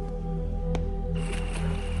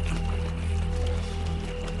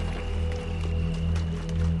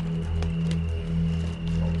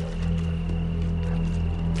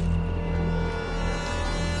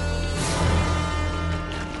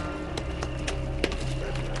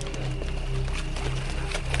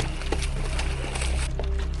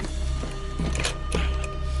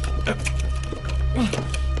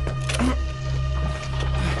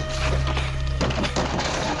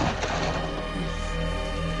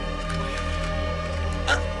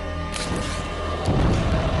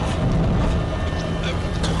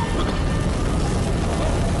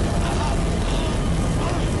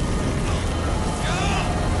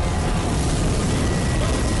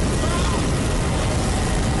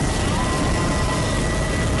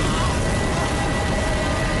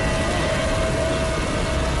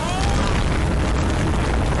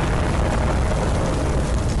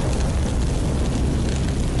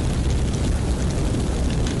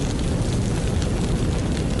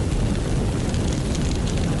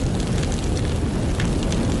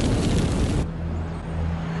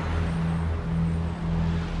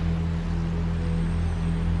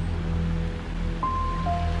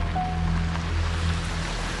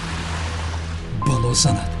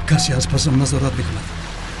 санад касе аз пасам назорат мекунад.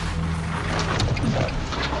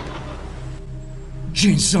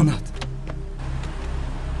 ҷинс санад.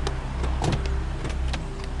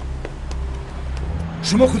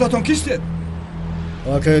 шумо худатон кистед?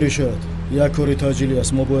 акай ришод, як кори таъҷилӣ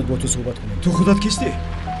аст, мо бояд бо ту суҳбат кунем. ту худат кистӣ?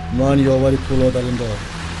 ман ёвари Пулод Алимдор.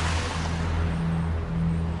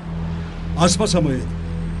 аспа самоед,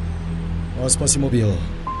 аспаси мо биё,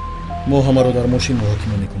 мо ҳамаро дар мошин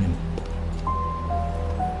муҳокима мекунем.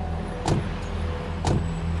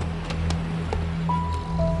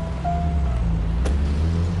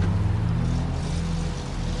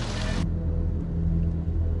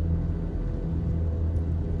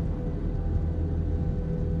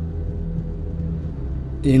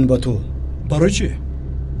 ин ба ту. барои чӣ?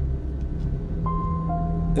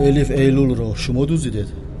 элиф эйлулро шумо дуздидед?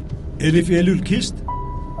 элиф эйлул кист?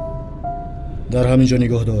 дар ҳамин ҷо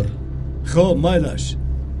нигоҳ дор. хоб майлаш,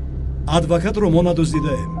 адвокатро мо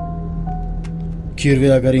надуздидаем. кирве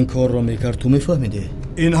агар ин корро мекард ту мефаҳмидӣ?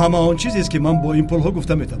 ин ҳама он чизест ки ман бо ин пулҳо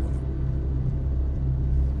гуфта метавонам.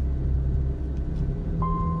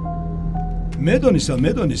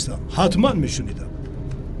 медонистам, ҳатман мешунидам.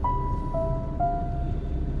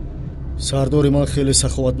 сардори ман хеле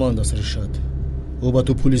саховатманд аст ришад. ӯ ба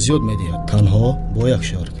ту пули зиёд медиҳад, танҳо бо як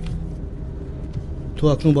шарт. ту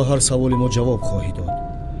акнун ба ҳар саволи мо ҷавоб хоҳӣ дод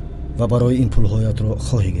ва барои ин пулҳоятро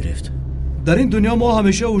хоҳӣ гирифт. дар ин дунё мо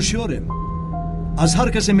ҳамеша ҳушёрем. аз ҳар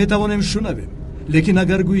касе метавонем шунавем, лекин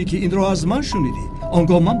агар гӯӣ ки инро аз ман шунидӣ, он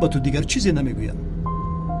гоҳ ман ба ту дигар чизе намегӯям.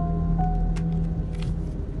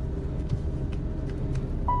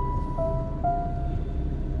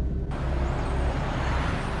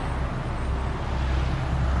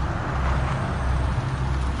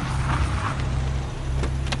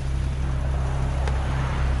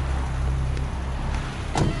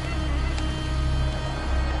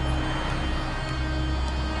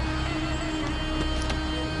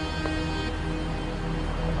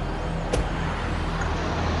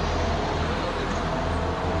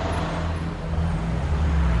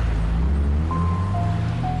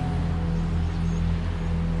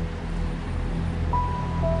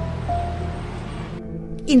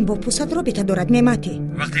 ин бо пӯсат робита дорад мематӣ.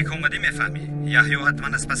 вақте ки омадӣ мефаҳмӣ, яҳё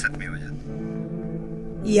ҳатман аз пасат меояд.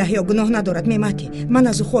 яҳё гуноҳ надорад мематӣ. ман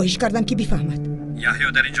аз ӯ хоҳиш кардам ки бифаҳмад. яҳё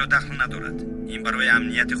дар ин ҷо дахл надорад. ин барои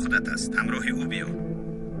амнияти худат аст. ҳамроҳи ӯ биё.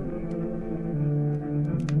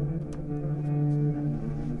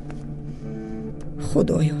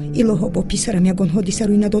 худоё, илоҳо бо писарам ягон ҳодиса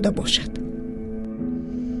рӯй надода бошад.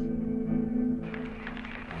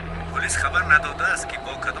 полис хабар надодааст ки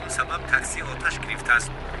бо кадом сабаб такси оташ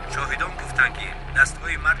гирифтааст. шоҳидон гуфтанд ки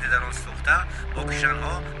дастҳои марди дар он сӯхта бо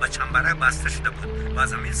кишанҳо ба чамбарак баста шуда буд ва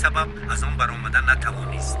аз ҳамин сабаб аз он баромада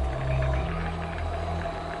натавонист.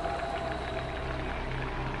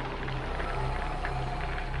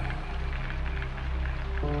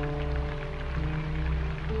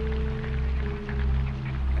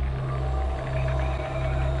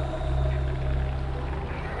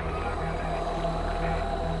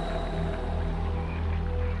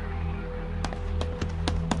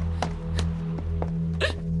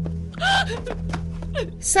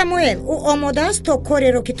 самуэл, ӯ омода аст то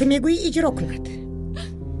кореро ки ту мегӯӣ иҷро кунад.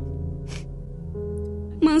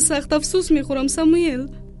 ман сахт афсӯс мехӯрам, самуэл.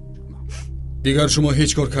 дигар шумо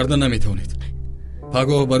ҳеҷ кор карда наметавонед.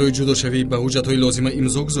 пагоҳ барои ҷудошавӣ ба ҳуҷҷатҳои лозима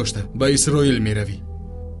имзо гузошта ба исроил меравӣ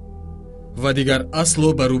ва дигар асло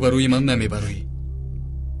ба рӯбарӯи ман намебароӣ.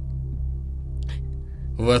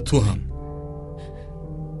 ва ту ҳам.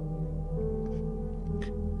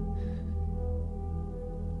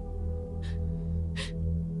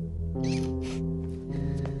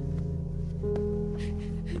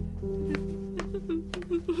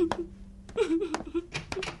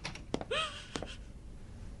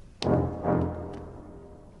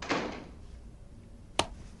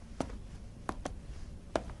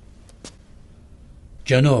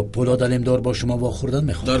 جناب، پولاد علمدار با شما واخوردن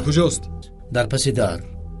میخواد. در کجاست؟ در پس در.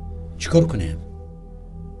 چیکار کنیم؟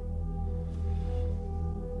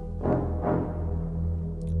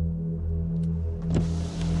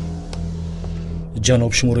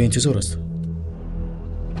 جناب شما رو انتظار است.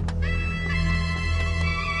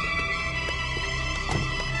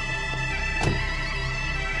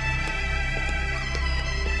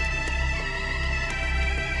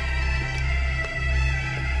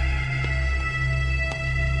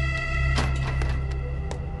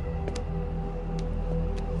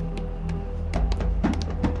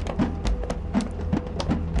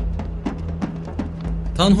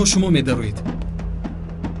 танҳо шумо медароед.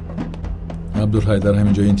 абдулҳай дар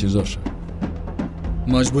ҳамин ҷо интизор шав.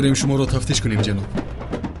 маҷбурем шуморо тафтиш кунем ҷаноб.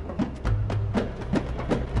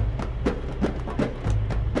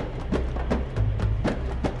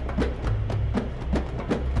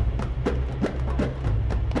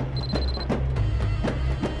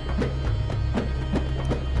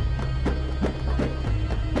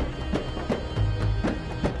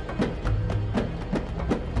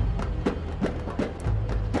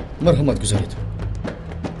 марҳамат гузаред.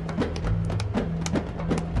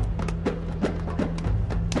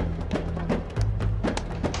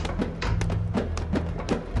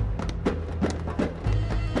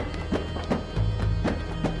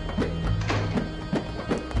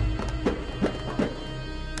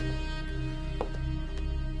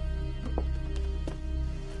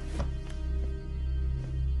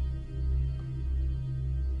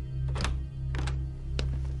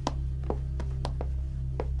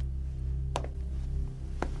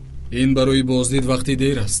 این برای بازدید وقتی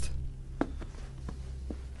دیر است.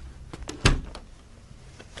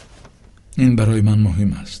 این برای من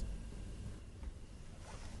مهم است.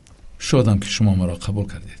 شادم که شما مرا قبول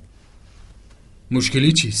کردید.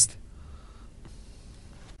 مشکلی چیست؟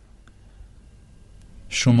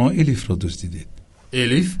 شما الیف را دزدیدید.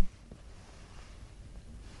 الیف؟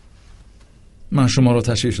 من شما را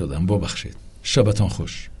تشویش دادم، ببخشید. شبتان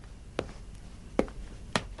خوش.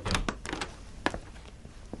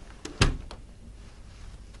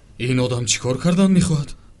 این آدم چیکار کردن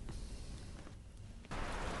میخواد؟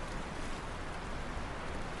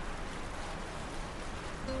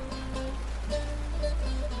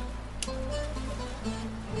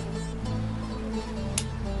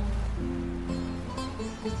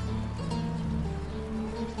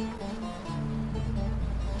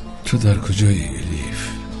 تو در کجایی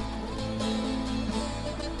الیف؟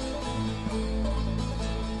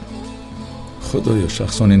 خدایا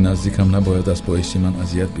شخصان نزدیکم نباید از باعثی من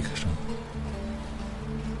اذیت بکشم.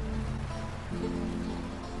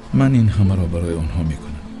 من این همه را برای آنها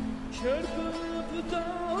میکنم.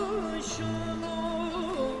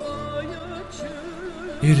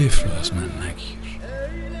 الیف را از من نگیر.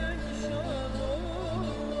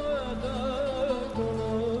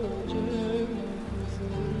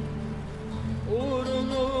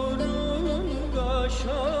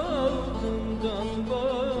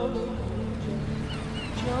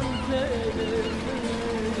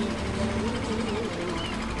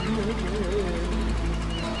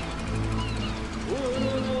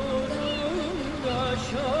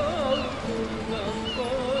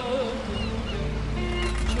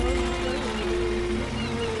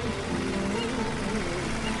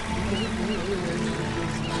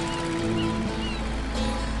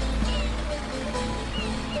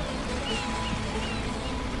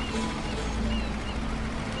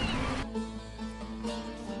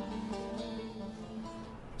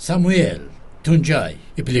 ساموئل تونجای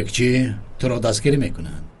ایپلیکچی تو را دستگیری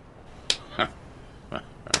میکنند.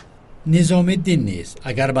 نظام الدین نیست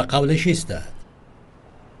اگر به قولش ایستد.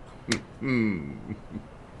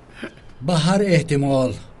 به هر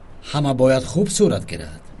احتمال همه باید خوب صورت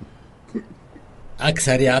گیرد.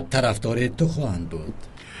 اکثریت طرفدار تو خواهند بود.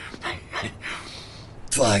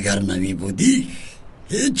 تو اگر نمی بودی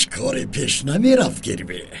هیچ کاری پیش نمی رفت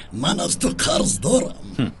گربه. من از تو قرض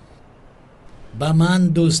دارم. به من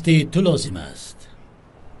دوستی تو لازم است.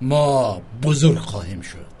 ما بزرگ خواهیم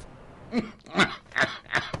شد.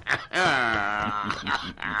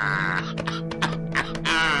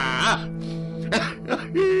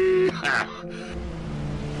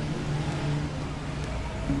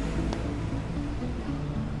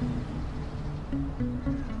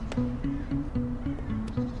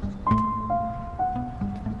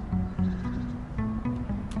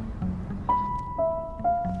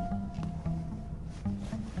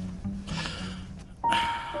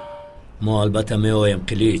 ما البته می آیم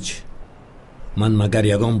قلیچ. من مگر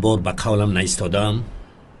یگان بار به قولم نایستادم؟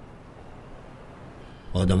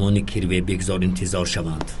 آدمان کیروی بگذار انتظار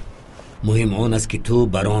شوند. مهم آن است که تو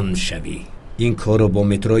بران شوی. این کار رو با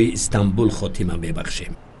متروی استانبول خاتمه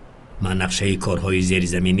ببخشیم. من نقشه کارهای زیر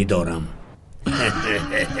زمینی دارم.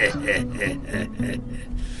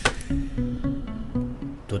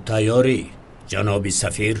 تو تیاری جناب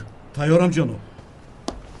سفیر؟ تیارم جناب.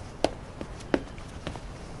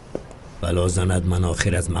 بلا زند من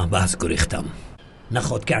آخر از محبس گریختم.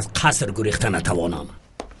 نخواد که از قصر گریخته نتوانم.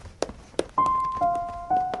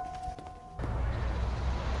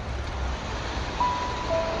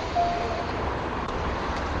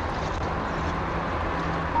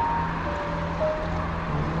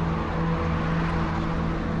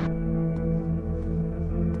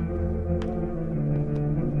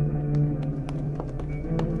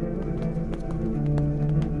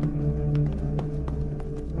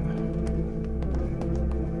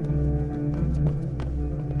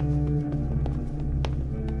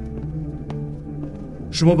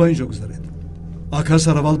 شما با اینجا گذارید. آقا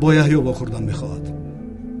سرول با یحیی با خوردن میخواهد.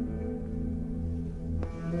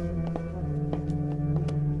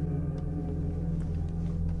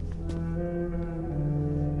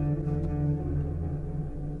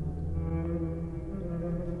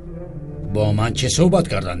 با من چه صحبت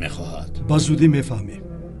کردن میخواهد؟ با زودی میفهمیم.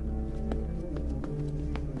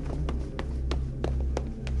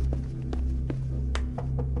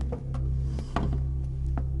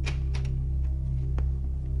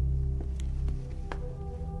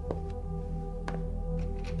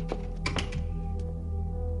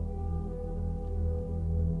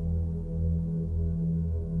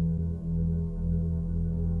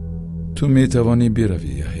 تو میتوانی بروی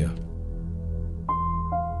یحیی.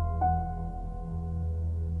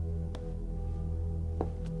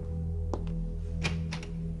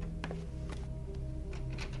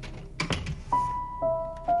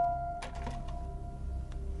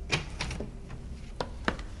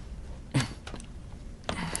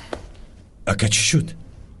 اکا چی شد؟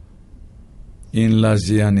 این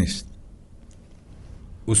لحظیه نیست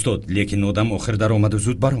استاد، لیکن آدم آخر در آمد و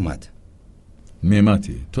زود بر آمد.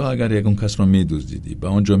 میمتی، تو اگر یکون کس را میدزدیدی به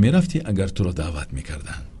آنجا میرفتی اگر تو را دعوت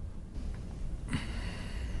میکردن.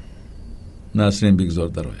 نسرین بگذار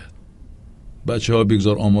درآید. بچه ها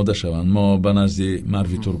بگذار آماده شوند، ما به نزد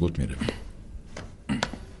مروی ترگوت میرویم.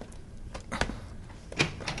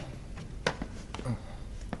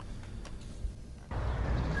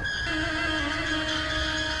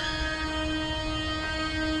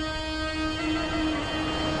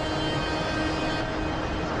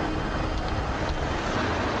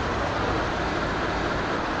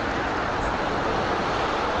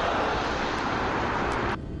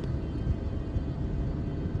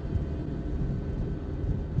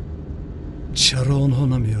 چرا آنها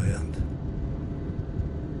نمی آیند؟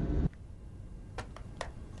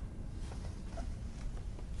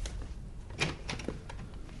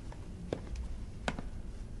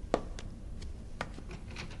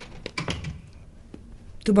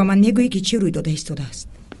 تو با من میگویی که چی روی داده ایستاده است؟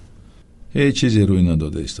 هیچ چیزی روی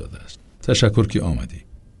نداده ایستاده است. تشکر که آمدی.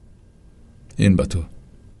 این به تو.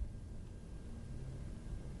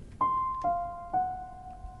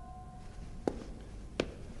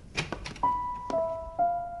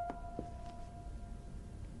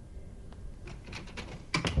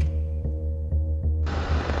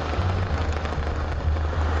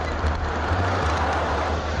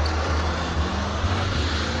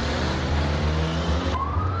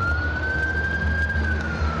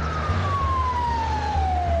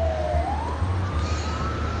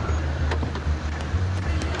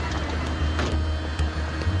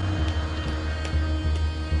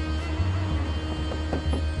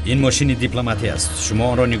 این ماشین دیپلماتی است. شما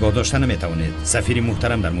آن را نگاه داشته نمیتوانید. سفیر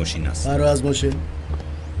محترم در ماشین است. برو از ماشین.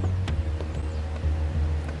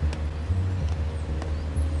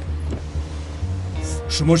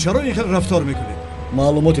 شما چرا اینقدر رفتار میکنید؟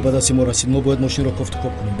 معلوماتی به دست ما رسید، ما باید ماشین را کفت و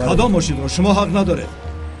کپ کنیم. کدام ماشین را؟ شما حق ندارید.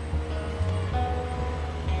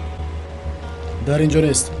 در اینجا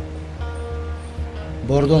نیست.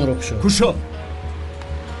 باردان را کشا. کشا.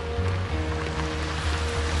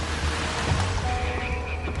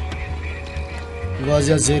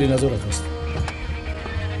 وضعیت زیر نظارت است.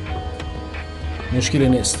 مشکلی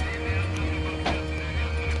نیست.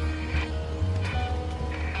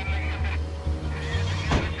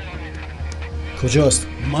 کجاست؟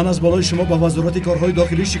 من از بالای شما به وزارت کارهای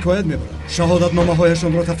داخلی شکایت میبرم. شهادت نامه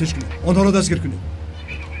هایشان را تفتیش کنید. آنها را دستگیر کنید.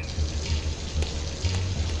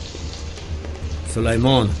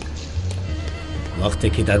 سلیمان، وقتی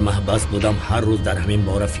که در محبس بودم هر روز در همین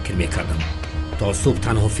باره فکر میکردم. تا صبح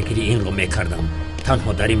تنها فکری این رو میکردم،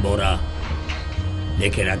 تنها در این باره.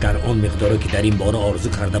 لیکن اگر آن مقداری که در این باره آرزو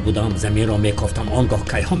کرده بودم زمین را میکافتم، آنگاه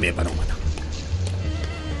کیها میبرآمدم.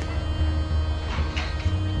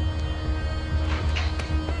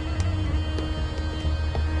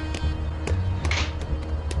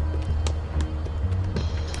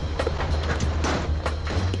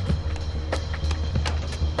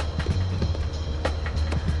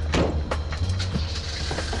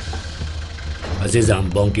 عزیزم،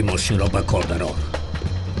 بانکی ماشین را به کار درآر.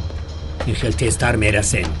 این خیلی تیزتر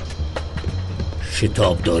میرسیم.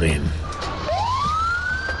 شتاب داریم.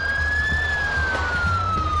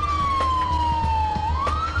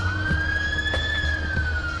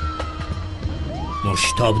 ما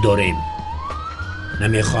شتاب داریم.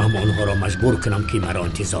 نمیخواهم آنها را مجبور کنم که مرا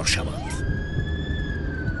انتظار شوند.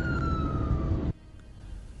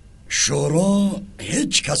 شورا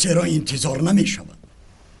هیچ کسی را انتظار نمی شود.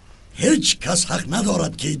 هیچ کس حق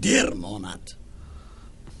ندارد که دیر ماند.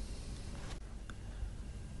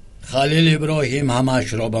 خلیل ابراهیم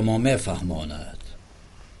همش را به ما میفهماند.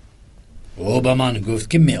 او به من گفت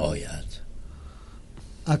که می آید.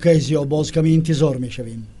 اکیزیا باز کمی انتظار می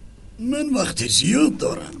شویم. من وقت زیاد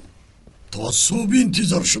دارم. تا صبح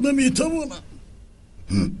انتظار شده می توانم.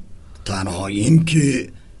 تنها این که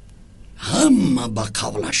همه به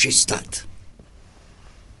قولش استد.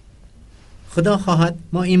 خدا خواهد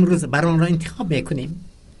ما امروز بر آن را انتخاب بکنیم.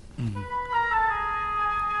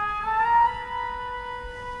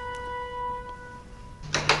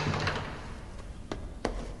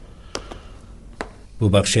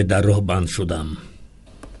 ببخشید در راه بند شدم.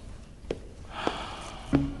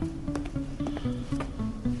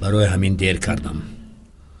 برای همین دیر کردم.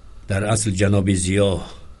 در اصل جناب زیا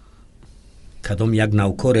کدام یک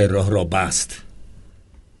نوکر راه را بست.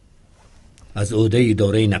 از عهده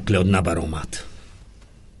اداره نقلیات نبرآمد.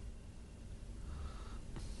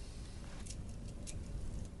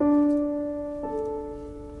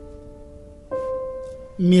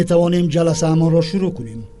 می توانیم جلسه امان را شروع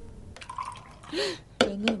کنیم.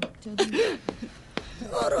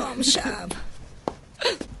 آرام شب.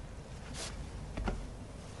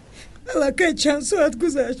 الکی چند ساعت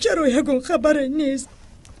گذشت، چرا یکون خبری نیست؟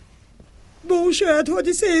 با او شاید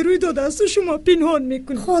حادثه روی داده است و شما پنهان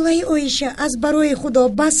میکنید. خاله اویشه از برای خدا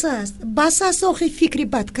بس است آخی فکری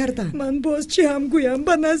بد کردن. من باز چی هم گویم؟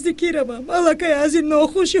 به نزدیکی روم. الکی از این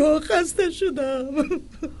ناخوشی ها خسته شدم.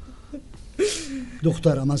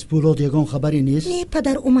 دخترم از پولاد یگان خبری نیست؟ نه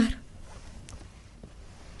پدر عمر،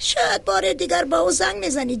 شاید بار دیگر با او زنگ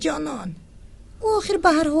میزنی جانان. او آخر به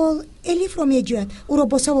هر حال الیف را میجوید. او را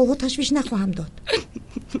با سوالها تشویش نخواهم داد.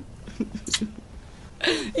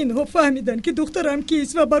 اینها فهمیدن که دخترم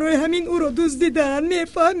کیست و برای همین او را دزدیدن.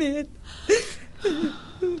 میفهمید؟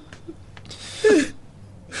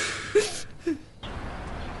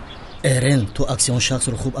 ایرن تو عکس اون شخص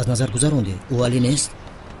رو خوب از نظر گذروندی. او علی نیست؟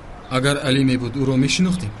 اگر علی می بود او رو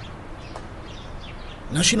میشناختیم.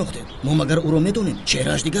 نشناختیم. ما مگر او رو میدونیم؟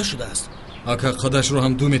 چهرهش دیگر شده است. اگر قدش رو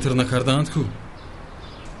هم 2 متر نکردند کو؟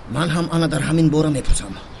 من هم آن در همین باره میپرسم.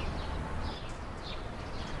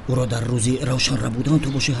 او را در روزی روشن را بودن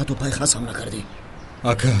تو باشه حتی پای خاص هم نکردی.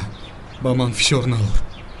 اکا با من فشار نور.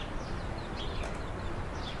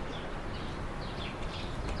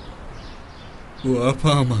 او اپا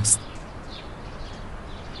هم است.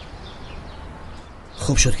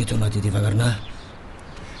 خوب شد که تو ندیدی، وگرنه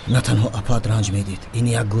نه تنها اپات رنج میدید، این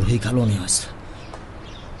یک گروهی کلونی است.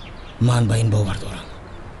 من به این باور دارم.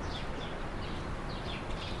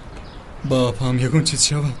 با اپا هم یکون چیز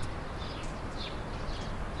شود.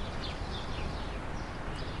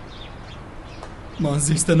 من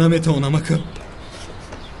زیسته نمیتونم اکا.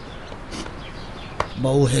 با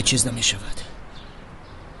او هیچ چیز نمیشود.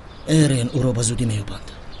 ایرین او را به زودی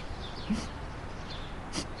میابند.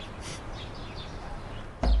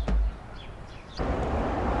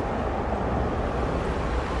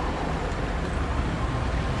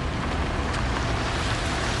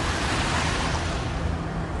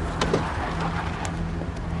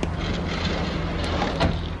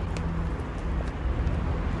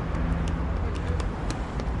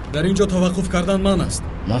 در اینجا توقف کردن من است.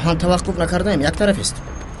 ما هم توقف نکردیم، یک طرف است.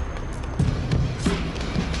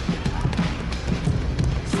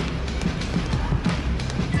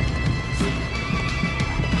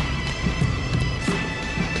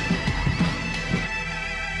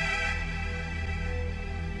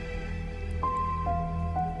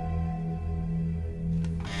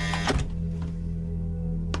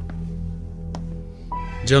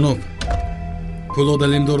 جناب، پولاد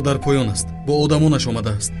علمدار در پایان است. با آدمانش آمده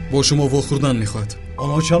است. با شما واخوردن میخواهد.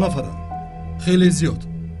 آنها چند نفرند؟ خیلی زیاد.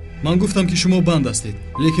 من گفتم که شما بند هستید،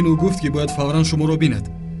 لیکن او گفت که باید فوراً شما را بیند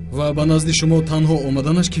و به نزد شما تنها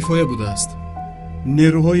آمدنش کفایه بوده است.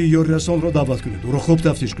 نیروهای یاررسان را دعوت کنید، او را خوب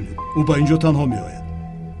تفتیش کنید. او با اینجا تنها می آید.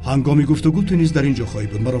 هنگامی گفتگو تو نیز در اینجا خواهی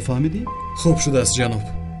بود. مرا فهمیدی؟ خوب شده است جناب.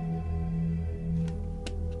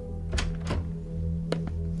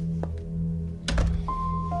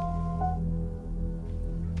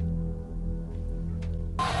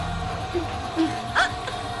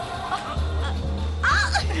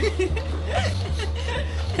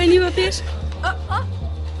 کنی با پیش؟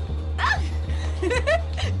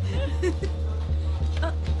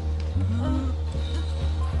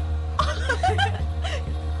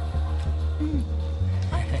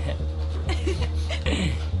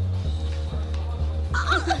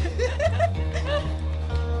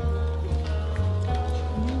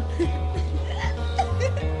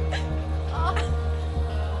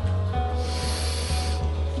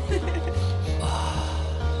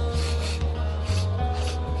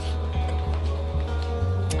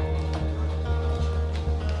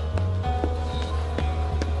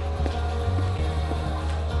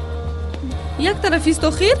 یک طرف است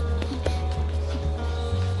آخر؟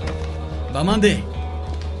 با من ده.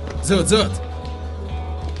 زود زود.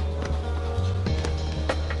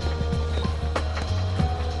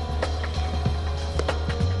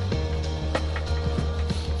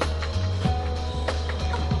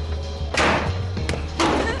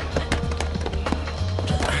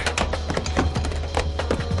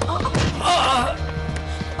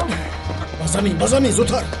 با زمین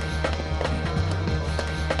زودتر.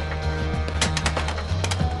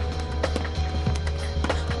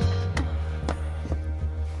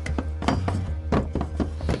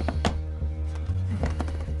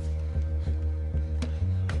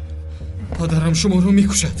 پدرم شما رو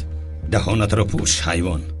میکشد. دهانت را پوش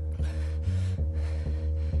حیوان.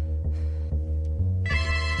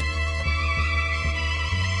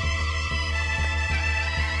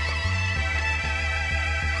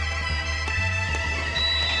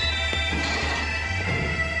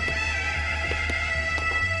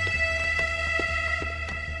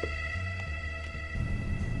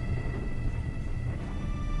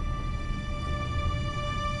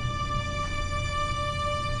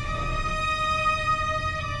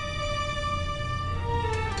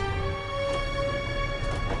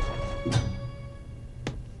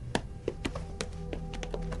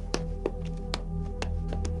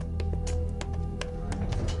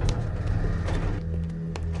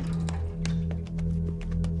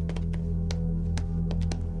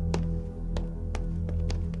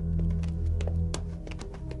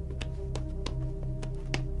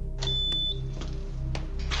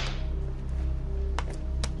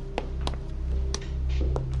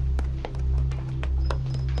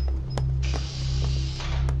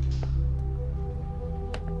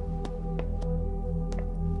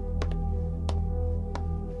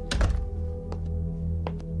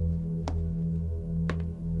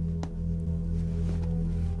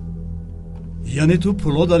 یعنی تو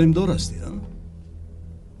پولا داریم دار هستی؟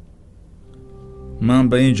 من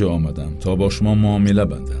به اینجا آمدم تا با شما معامله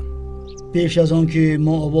بندم. پیش از آن که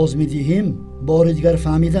ما آواز میدهیم بار دیگر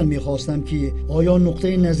فهمیدن میخواستم که آیا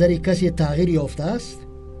نقطه نظری کسی تغییر یافته است؟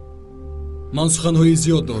 من سخنهای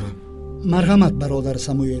زیاد دارم. مرحمت برادر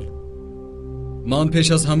ساموئل. من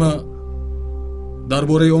پیش از همه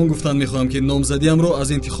درباره آن گفتن میخواهم که نامزدیم رو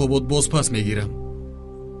از انتخابات باز پس میگیرم.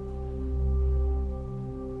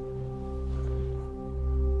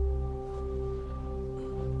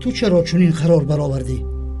 تو چرا چنین قرار برآوردی؟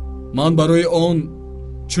 من برای آن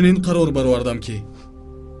چنین قرار برآوردم که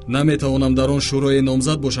نمیتوانم در آن شورای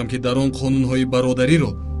نامزد باشم که در آن قانونهای برادری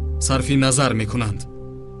رو صرف نظر میکنند.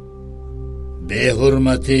 به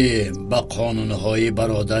حرمتی به قانونهای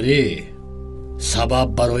برادری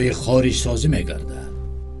سبب برای خارج سازی میگرده.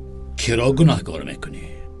 کی را گناهکار میکنی؟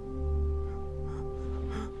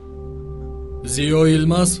 زیا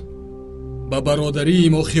ایلمز به برادری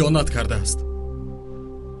ما خیانت کرده است.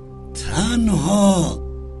 تنها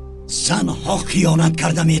زنها خیانت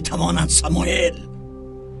کرده میتوانند ساموئل.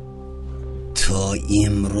 تا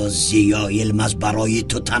امروز زیا ایلمز برای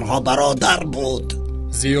تو تنها برادر بود.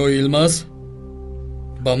 زیا ایلمز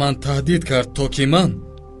با من تهدید کرد تا که من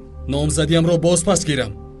نامزدیم را باز پس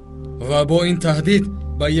گیرم و با این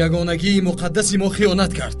تهدید به یگانگی مقدس ما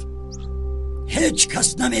خیانت کرد. هیچ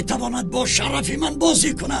کس نمیتواند با شرف من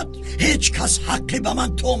بازی کند. هیچ کس حقی به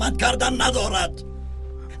من تهمت کردن ندارد.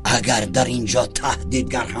 اگر در اینجا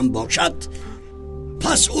تهدیدگر هم باشد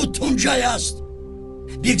پس او تنجای است.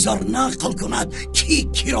 بگذار نقل کند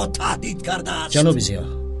کی را تهدید کرده است. جناب زیا،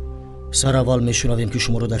 سر اول میشنویم که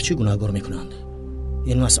شما رو در چی گناهکار میکنند.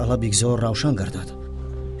 این مسئله بگذار روشن گردد،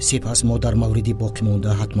 سپس ما در موردی باقی مانده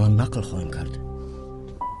حتما نقل خواهیم کرد.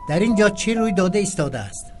 در اینجا چی روی داده ایستاده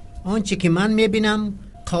است؟ آنچه که من میبینم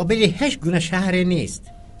قابل هیچ گونه شهر نیست.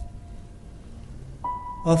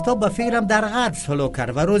 آفتاب به فکرم در غرب سلو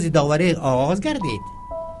کرد و روز داوری آغاز گردید.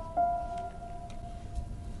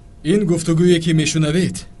 این گفتگویی که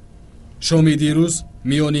میشنوید شام دیروز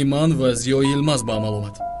میانی من و زیا ایلمز به عمل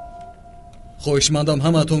آمد. خواهشمندم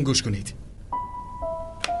همتون گوش کنید.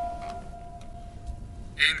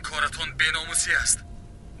 این کارتون بی‌ناموسی است.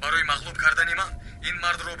 برای مغلوب کردن من این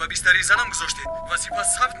مرد رو به بستری زنم گذاشتید و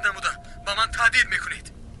سپس ثبت نموده به من تهدید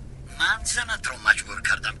میکنید. من زنت رو مجبور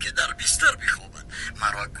کردم که در بستر بخوابد.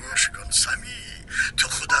 مرا گوش کن سمی. تو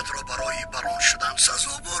خودت رو برای برون شدن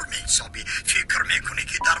سزاوار میحسابی. فکر میکنی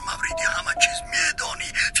که در مورد همه چیز میدانی.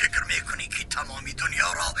 فکر میکنی که تمامی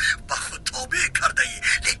دنیا را به خود تابع کرده ای.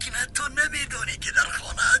 لیکن تو نمیدانی که در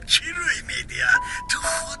خانه چی روی میدید. تو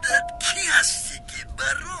خودت کی هستی که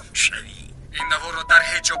برون شوی؟ این نوار را در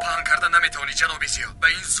هیچ جا پهن کردن نمیتونی جناب زیا. به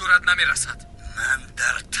این صورت نمیرسد. من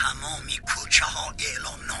در تمامی کوچه ها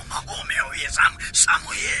اعلام نامه ها میآویزم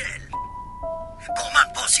ساموئل. با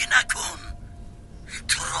من بازی نکن.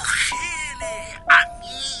 تو رو خیلی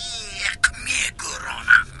عمیق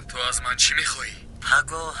میگرانم. تو از من چی میخوایی؟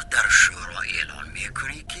 پگاه در شورا اعلان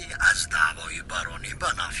میکنی که از دعوای برانی به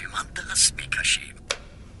نفع من دست میکشیم.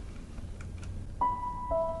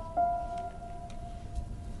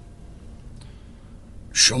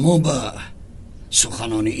 شما به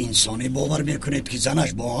سخنان انسانی باور میکنید که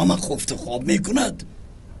زنش با همه خفت خواب میکند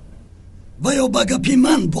و یا به گپی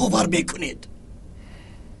من باور میکنید؟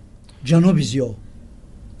 جناب زیا،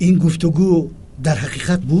 این گفتگو در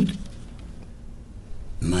حقیقت بود؟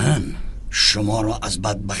 من شما را از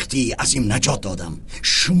بدبختی عظیم نجات دادم.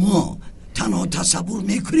 شما تنها تصور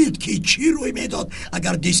میکنید که چی روی میداد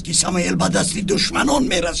اگر دیسک سمایل به دست دشمنان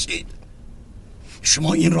میرسید؟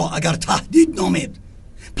 شما این را اگر تهدید نامید،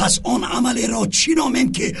 پس آن عملی را چی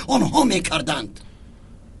نامیم که آنها میکردند؟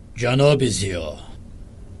 جناب زیا،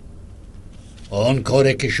 آن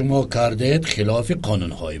کاری که شما کردید خلاف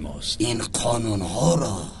قانونهای ماست. این قانونها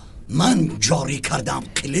را من جاری کردم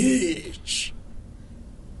قلیچ.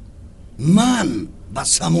 من به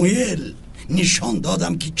سموئیل نشان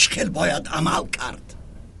دادم که چخیل باید عمل کرد.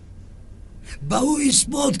 به او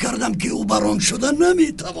اثبات کردم که او بران شده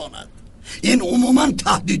نمیتواند. این عموما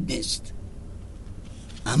تهدید نیست.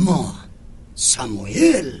 اما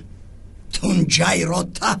سموئیل تنجی را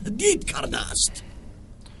تهدید کرده است.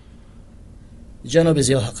 جناب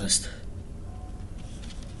زیا حق است.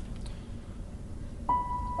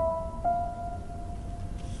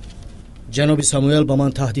 جناب ساموئل با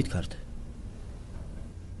من تهدید کرد.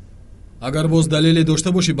 اگر باز دلیلی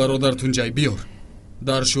داشته باشی برادر تنجی بیار.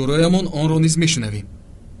 در شورایمان آن را نیز میشنویم.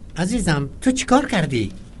 عزیزم تو چیکار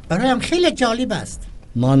کردی؟ برایم خیلی جالب است.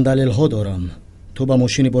 من دلیل ها دارم. تو با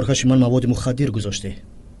ماشین برکش من مواد مخدر گذاشته.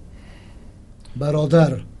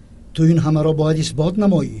 برادر تو این همه را باید اثبات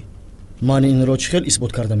نمایی. من این را چخیل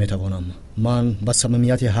اثبات کرده میتوانم. من به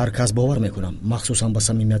صمیمیت هر کس باور میکنم، مخصوصا به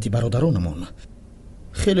صمیمیت برادرانمان.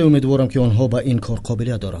 خیلی امیدوارم که آنها به این کار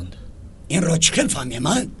قابلیت دارند. این را چخیل فهمیم؟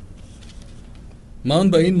 من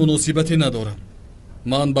به این مناسبتی ندارم.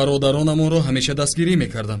 من برادرانمان را همیشه دستگیری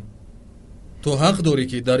میکردم. تو حق داری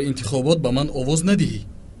که در انتخابات به من آواز ندهی.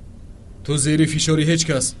 تو زیر فشاری هیچ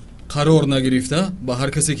کس قرار نگرفته به هر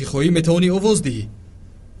کسی که خواهی میتوانی آواز دهی.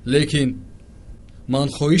 لیکن من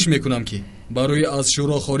خواهش میکنم که برای از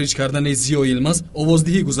شورا خارج کردن زیا یلماز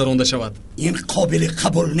آوازدهی گذرانده شود. این قابل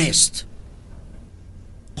قبول نیست.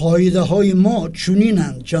 قاعده های ما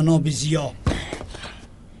چنینند جناب زیا.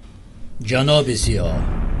 جناب زیا،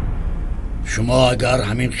 شما اگر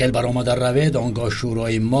همین خیل برآمده روید، آنگاه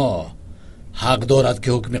شورای ما حق دارد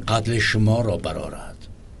که حکم قتل شما را برآورد.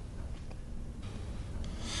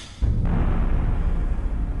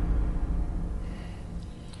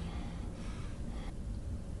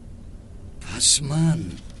 پس من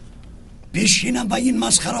بشینم و این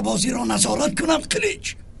مسخره بازی را نظارت کنم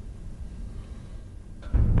قلیچ؟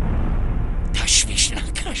 تشویش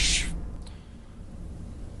نکش.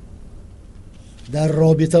 در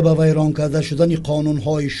رابطه با ویران کرده شدن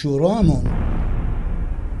قانونهای شورایمان،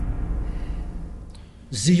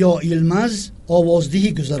 زیا یلماز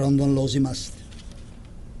آوازدهی گذراندن لازم است.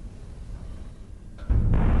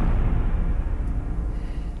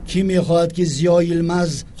 کی میخواهد که زیا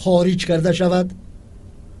یلماز خارج کرده شود؟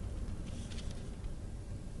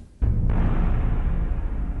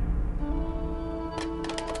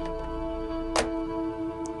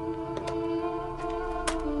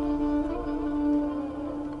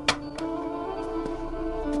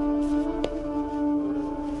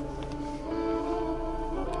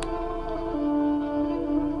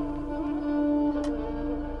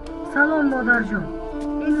 سلام مادر جان،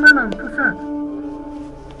 این منم پسر.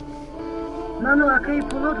 من و اکای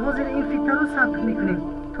پولاد حاضر این فیلتر رو ثبت میکنیم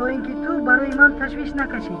تا اینکه تو برای من تشویش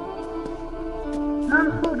نکشی.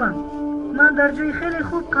 من خوبم. من در جای خیلی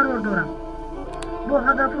خوب قرار دارم. با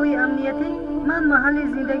هدفهای امنیتی من محل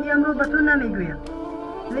زندگیم رو به تو نمیگویم،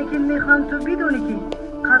 لیکن میخوام تو بدونی که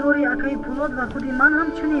قراری اکای پولاد و خودی من هم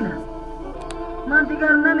چنین است. من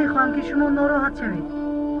دیگر نمیخوام که شما ناراحت شوید.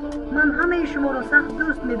 من همه شما را سخت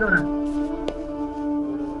دوست می‌دارم.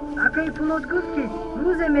 اکای پولاد گفت که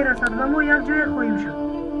روز میرسد و ما یک جای خواهیم شد.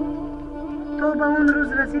 تا به اون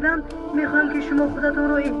روز رسیدن میخوام که شما خودتون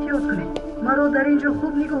را احتیاط کنید. مرا در اینجا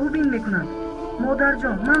خوب نگاه و بین میکنند. مادر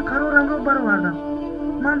جان، من قرارم را برآوردم.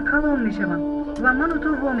 من کلام میشوم و من و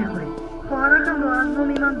تو وا میخوریم. خواهرکم را از نام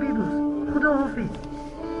من ببوس. خدا حافظ.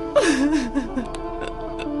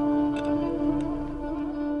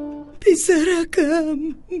 پسرکم.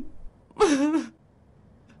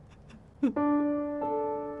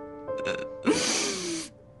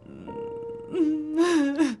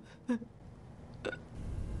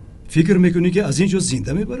 فکر میکنی که از اینجا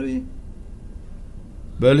زنده میبری؟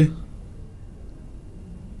 بله.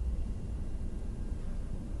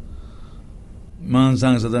 من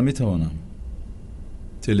زنگ زدم میتوانم.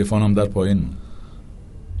 تلفنم در پایین موند.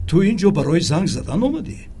 تو اینجا برای زنگ زدن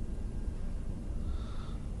آمدی؟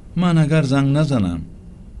 من اگر زنگ نزنم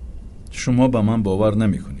شما به من باور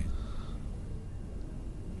نمی کنید.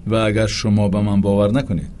 و اگر شما به من باور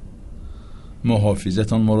نکنید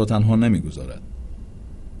محافظتان ما را تنها نمیگذارد.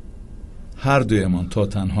 هر دویمان تا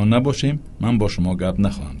تنها نباشیم من با شما گپ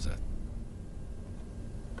نخواهم زد.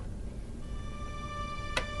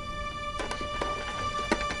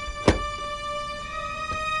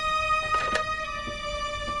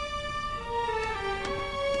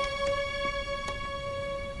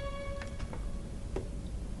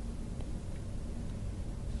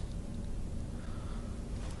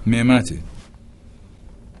 میمتی،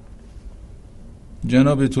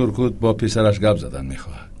 جناب ترکوت با پسرش گپ زدن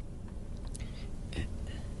میخواهد.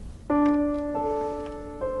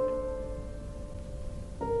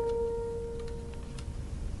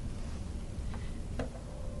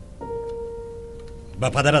 با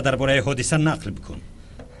پدر درباره حادثه نقل بکن.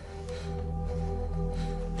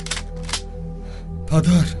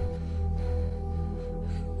 پدر،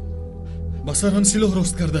 با سرم سلاح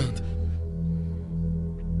راست کردند.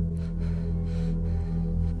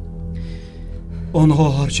 آنها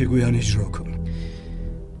هرچه گویند اجرا کن.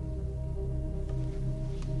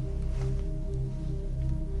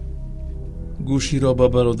 گوشی را با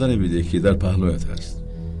برادر بیده که در پهلویت است.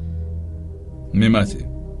 میمتی،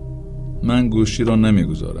 من گوشی را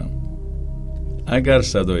نمیگذارم. اگر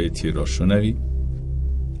صدای تیر را شنوی،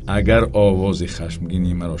 اگر آواز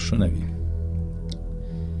خشمگینی مرا شنوی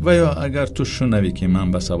و یا اگر تو شنوی که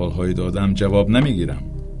من به سوالهای دادم جواب نمیگیرم،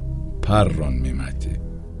 پران میمتی.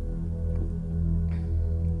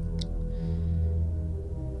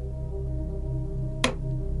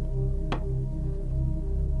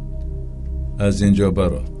 از اینجا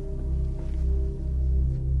برو.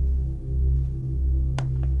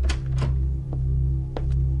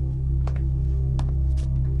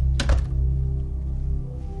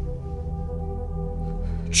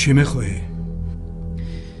 چی میخواهی؟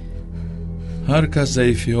 هر کس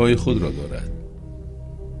ضعیفی های خود را دارد.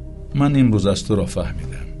 من امروز از تو را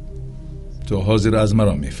فهمیدم. تو حاضر از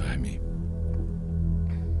مرا میفهمی.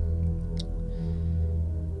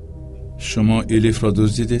 شما الیف را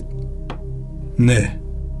دزدیدید؟ نه.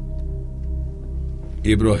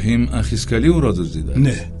 ابراهیم اخیسکلی او را دزدیده؟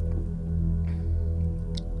 نه.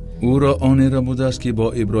 او را آنی را بوده است که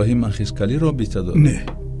با ابراهیم اخیسکلی را بیته داد؟ نه.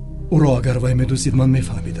 او را اگر وی میدوزید من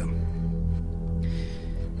میفهمیدم.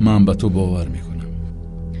 من به تو باور میکنم.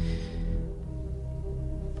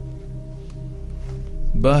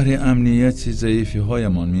 بهر امنیت ضعیفی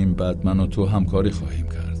هایمان میم بعد من و تو همکاری خواهیم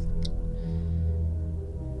کرد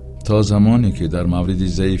تا زمانی که در مورد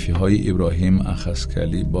ضعیفی های ابراهیم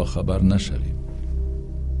اخیسکلی با خبر نشویم.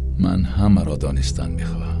 من همه را دانستن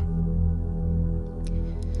میخواهم.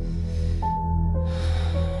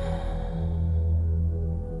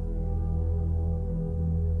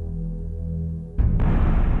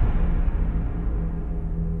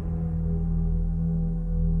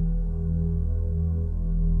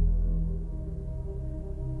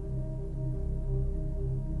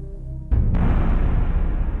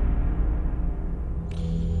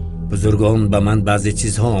 بزرگان به من بعضی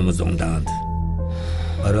چیزها آموزاندند.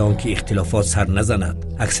 برای آنکه اختلافات سر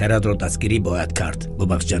نزند اکثریت را دستگیری باید کرد.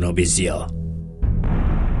 ببخش جناب زیا.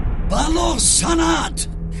 بلا سند،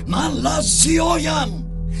 من لزیایم.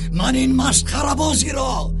 من این مسخره بازی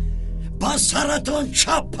را با سرتان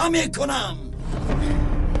چپه میکنم.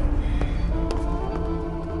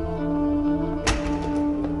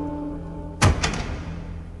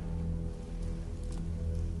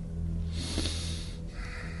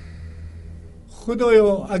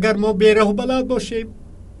 خدایا اگر ما بیره و بلد باشیم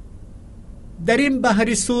در این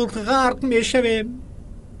بحر سرخ غرق میشویم.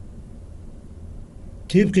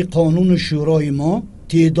 طبق قانون شورای ما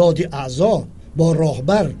تعداد اعضا با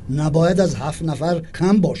راهبر نباید از 7 نفر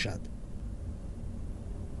کم باشد.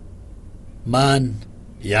 من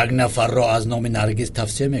یک نفر را از نام نرگس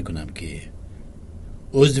تفسیر میکنم که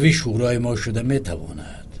عضو شورای ما شده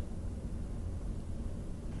میتواند.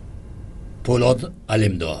 پولاد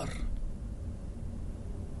علمدار.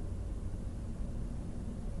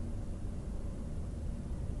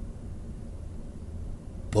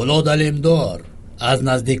 پولاد علمدار از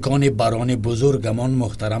نزدیکان بران بزرگمان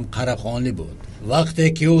محترم قرخانلی بود.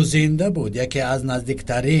 وقتی که او زنده بود یکی از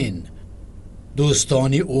نزدیکترین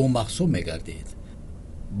دوستانی او محسوب میگردید.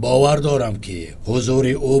 باور دارم که حضور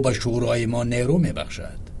او به شورای ما نیرو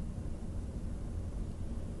میبخشد.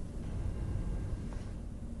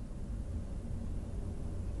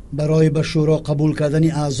 برای به شورا قبول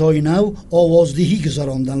کردن اعضای نو آوازدهی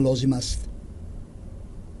گذراندن لازم است.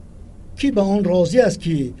 کی به آن راضی است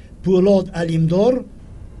که پولاد علمدار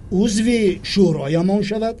عضو شورایمان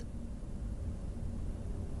شود؟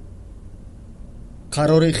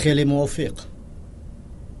 قرار خیلی موافق.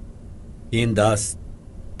 این دست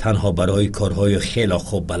تنها برای کارهای خیلی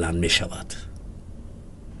خوب بلند می شود.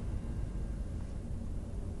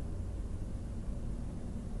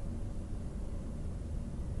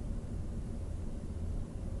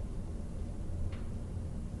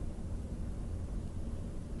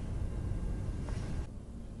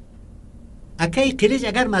 اکای قلیج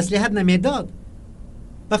اگر مصلحت نمیداد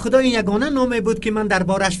و خدا این یگانه نامه بود که من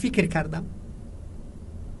دربارش فکر کردم.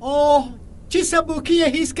 آه چه سبوکی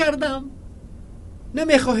حس کردم.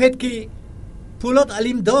 نمیخواهد که پولاد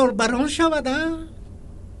علیم دار بران شود؟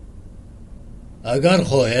 اگر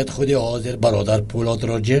خواهد خود حاضر برادر پولاد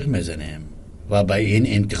را جغ میزنیم و به این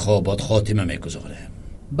انتخابات خاتمه میگذاریم.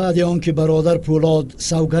 بعد آنکه برادر پولاد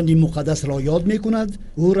سوگند مقدس را یاد میکند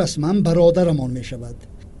او رسما برادرمان میشود.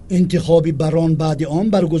 انتخابی بران بعد آن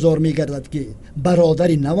برگزار میگردد که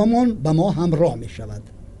برادری نومان به ما همراه میشود.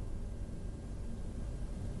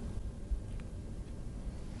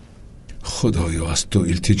 خدایا از تو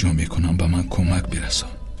التجا میکنم به من کمک برسان.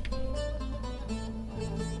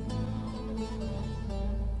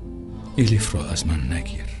 الیف را از من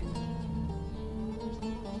نگیر.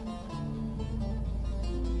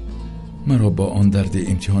 مرا با آن درد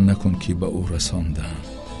امتحان نکن که به او رساندم.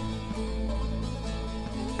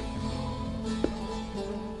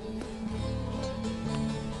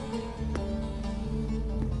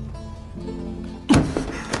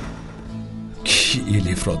 کی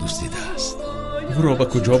الیف را دوست دیده است؟ او را به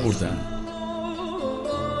کجا بردن؟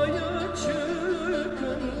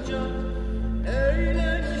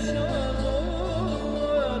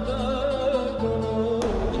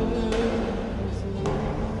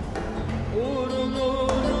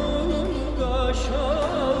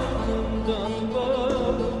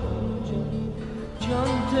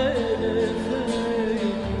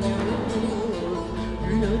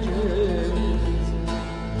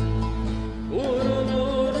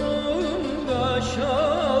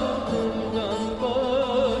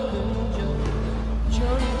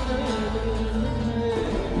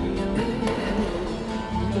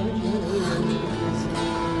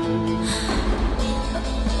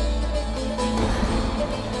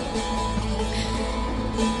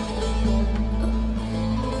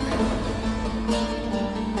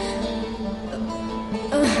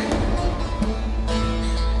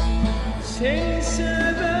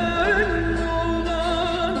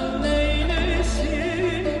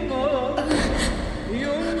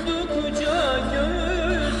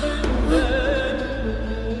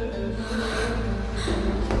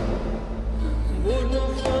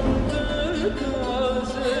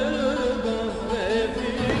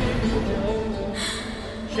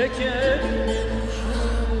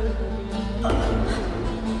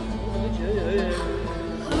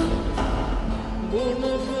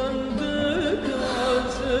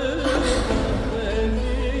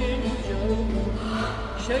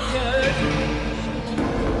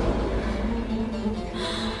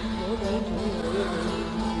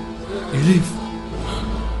 الیف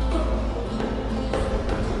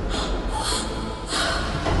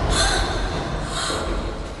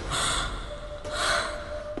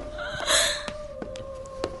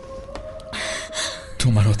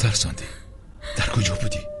تو مرا ترساندی. در کجا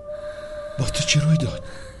بودی؟ با تو چه روی داد؟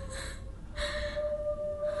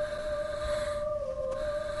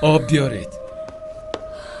 آب بیارید.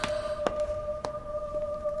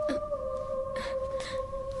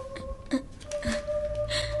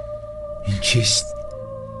 این چیست؟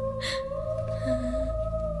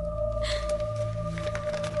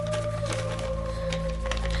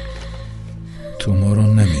 تو ما را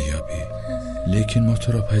نمیابی، لیکن ما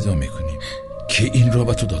تو را پیدا میکنیم. که این را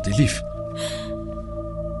به تو داد الیف؟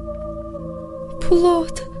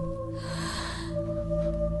 پولاد.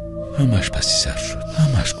 همش پسی سر شد،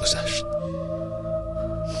 همش گذشت.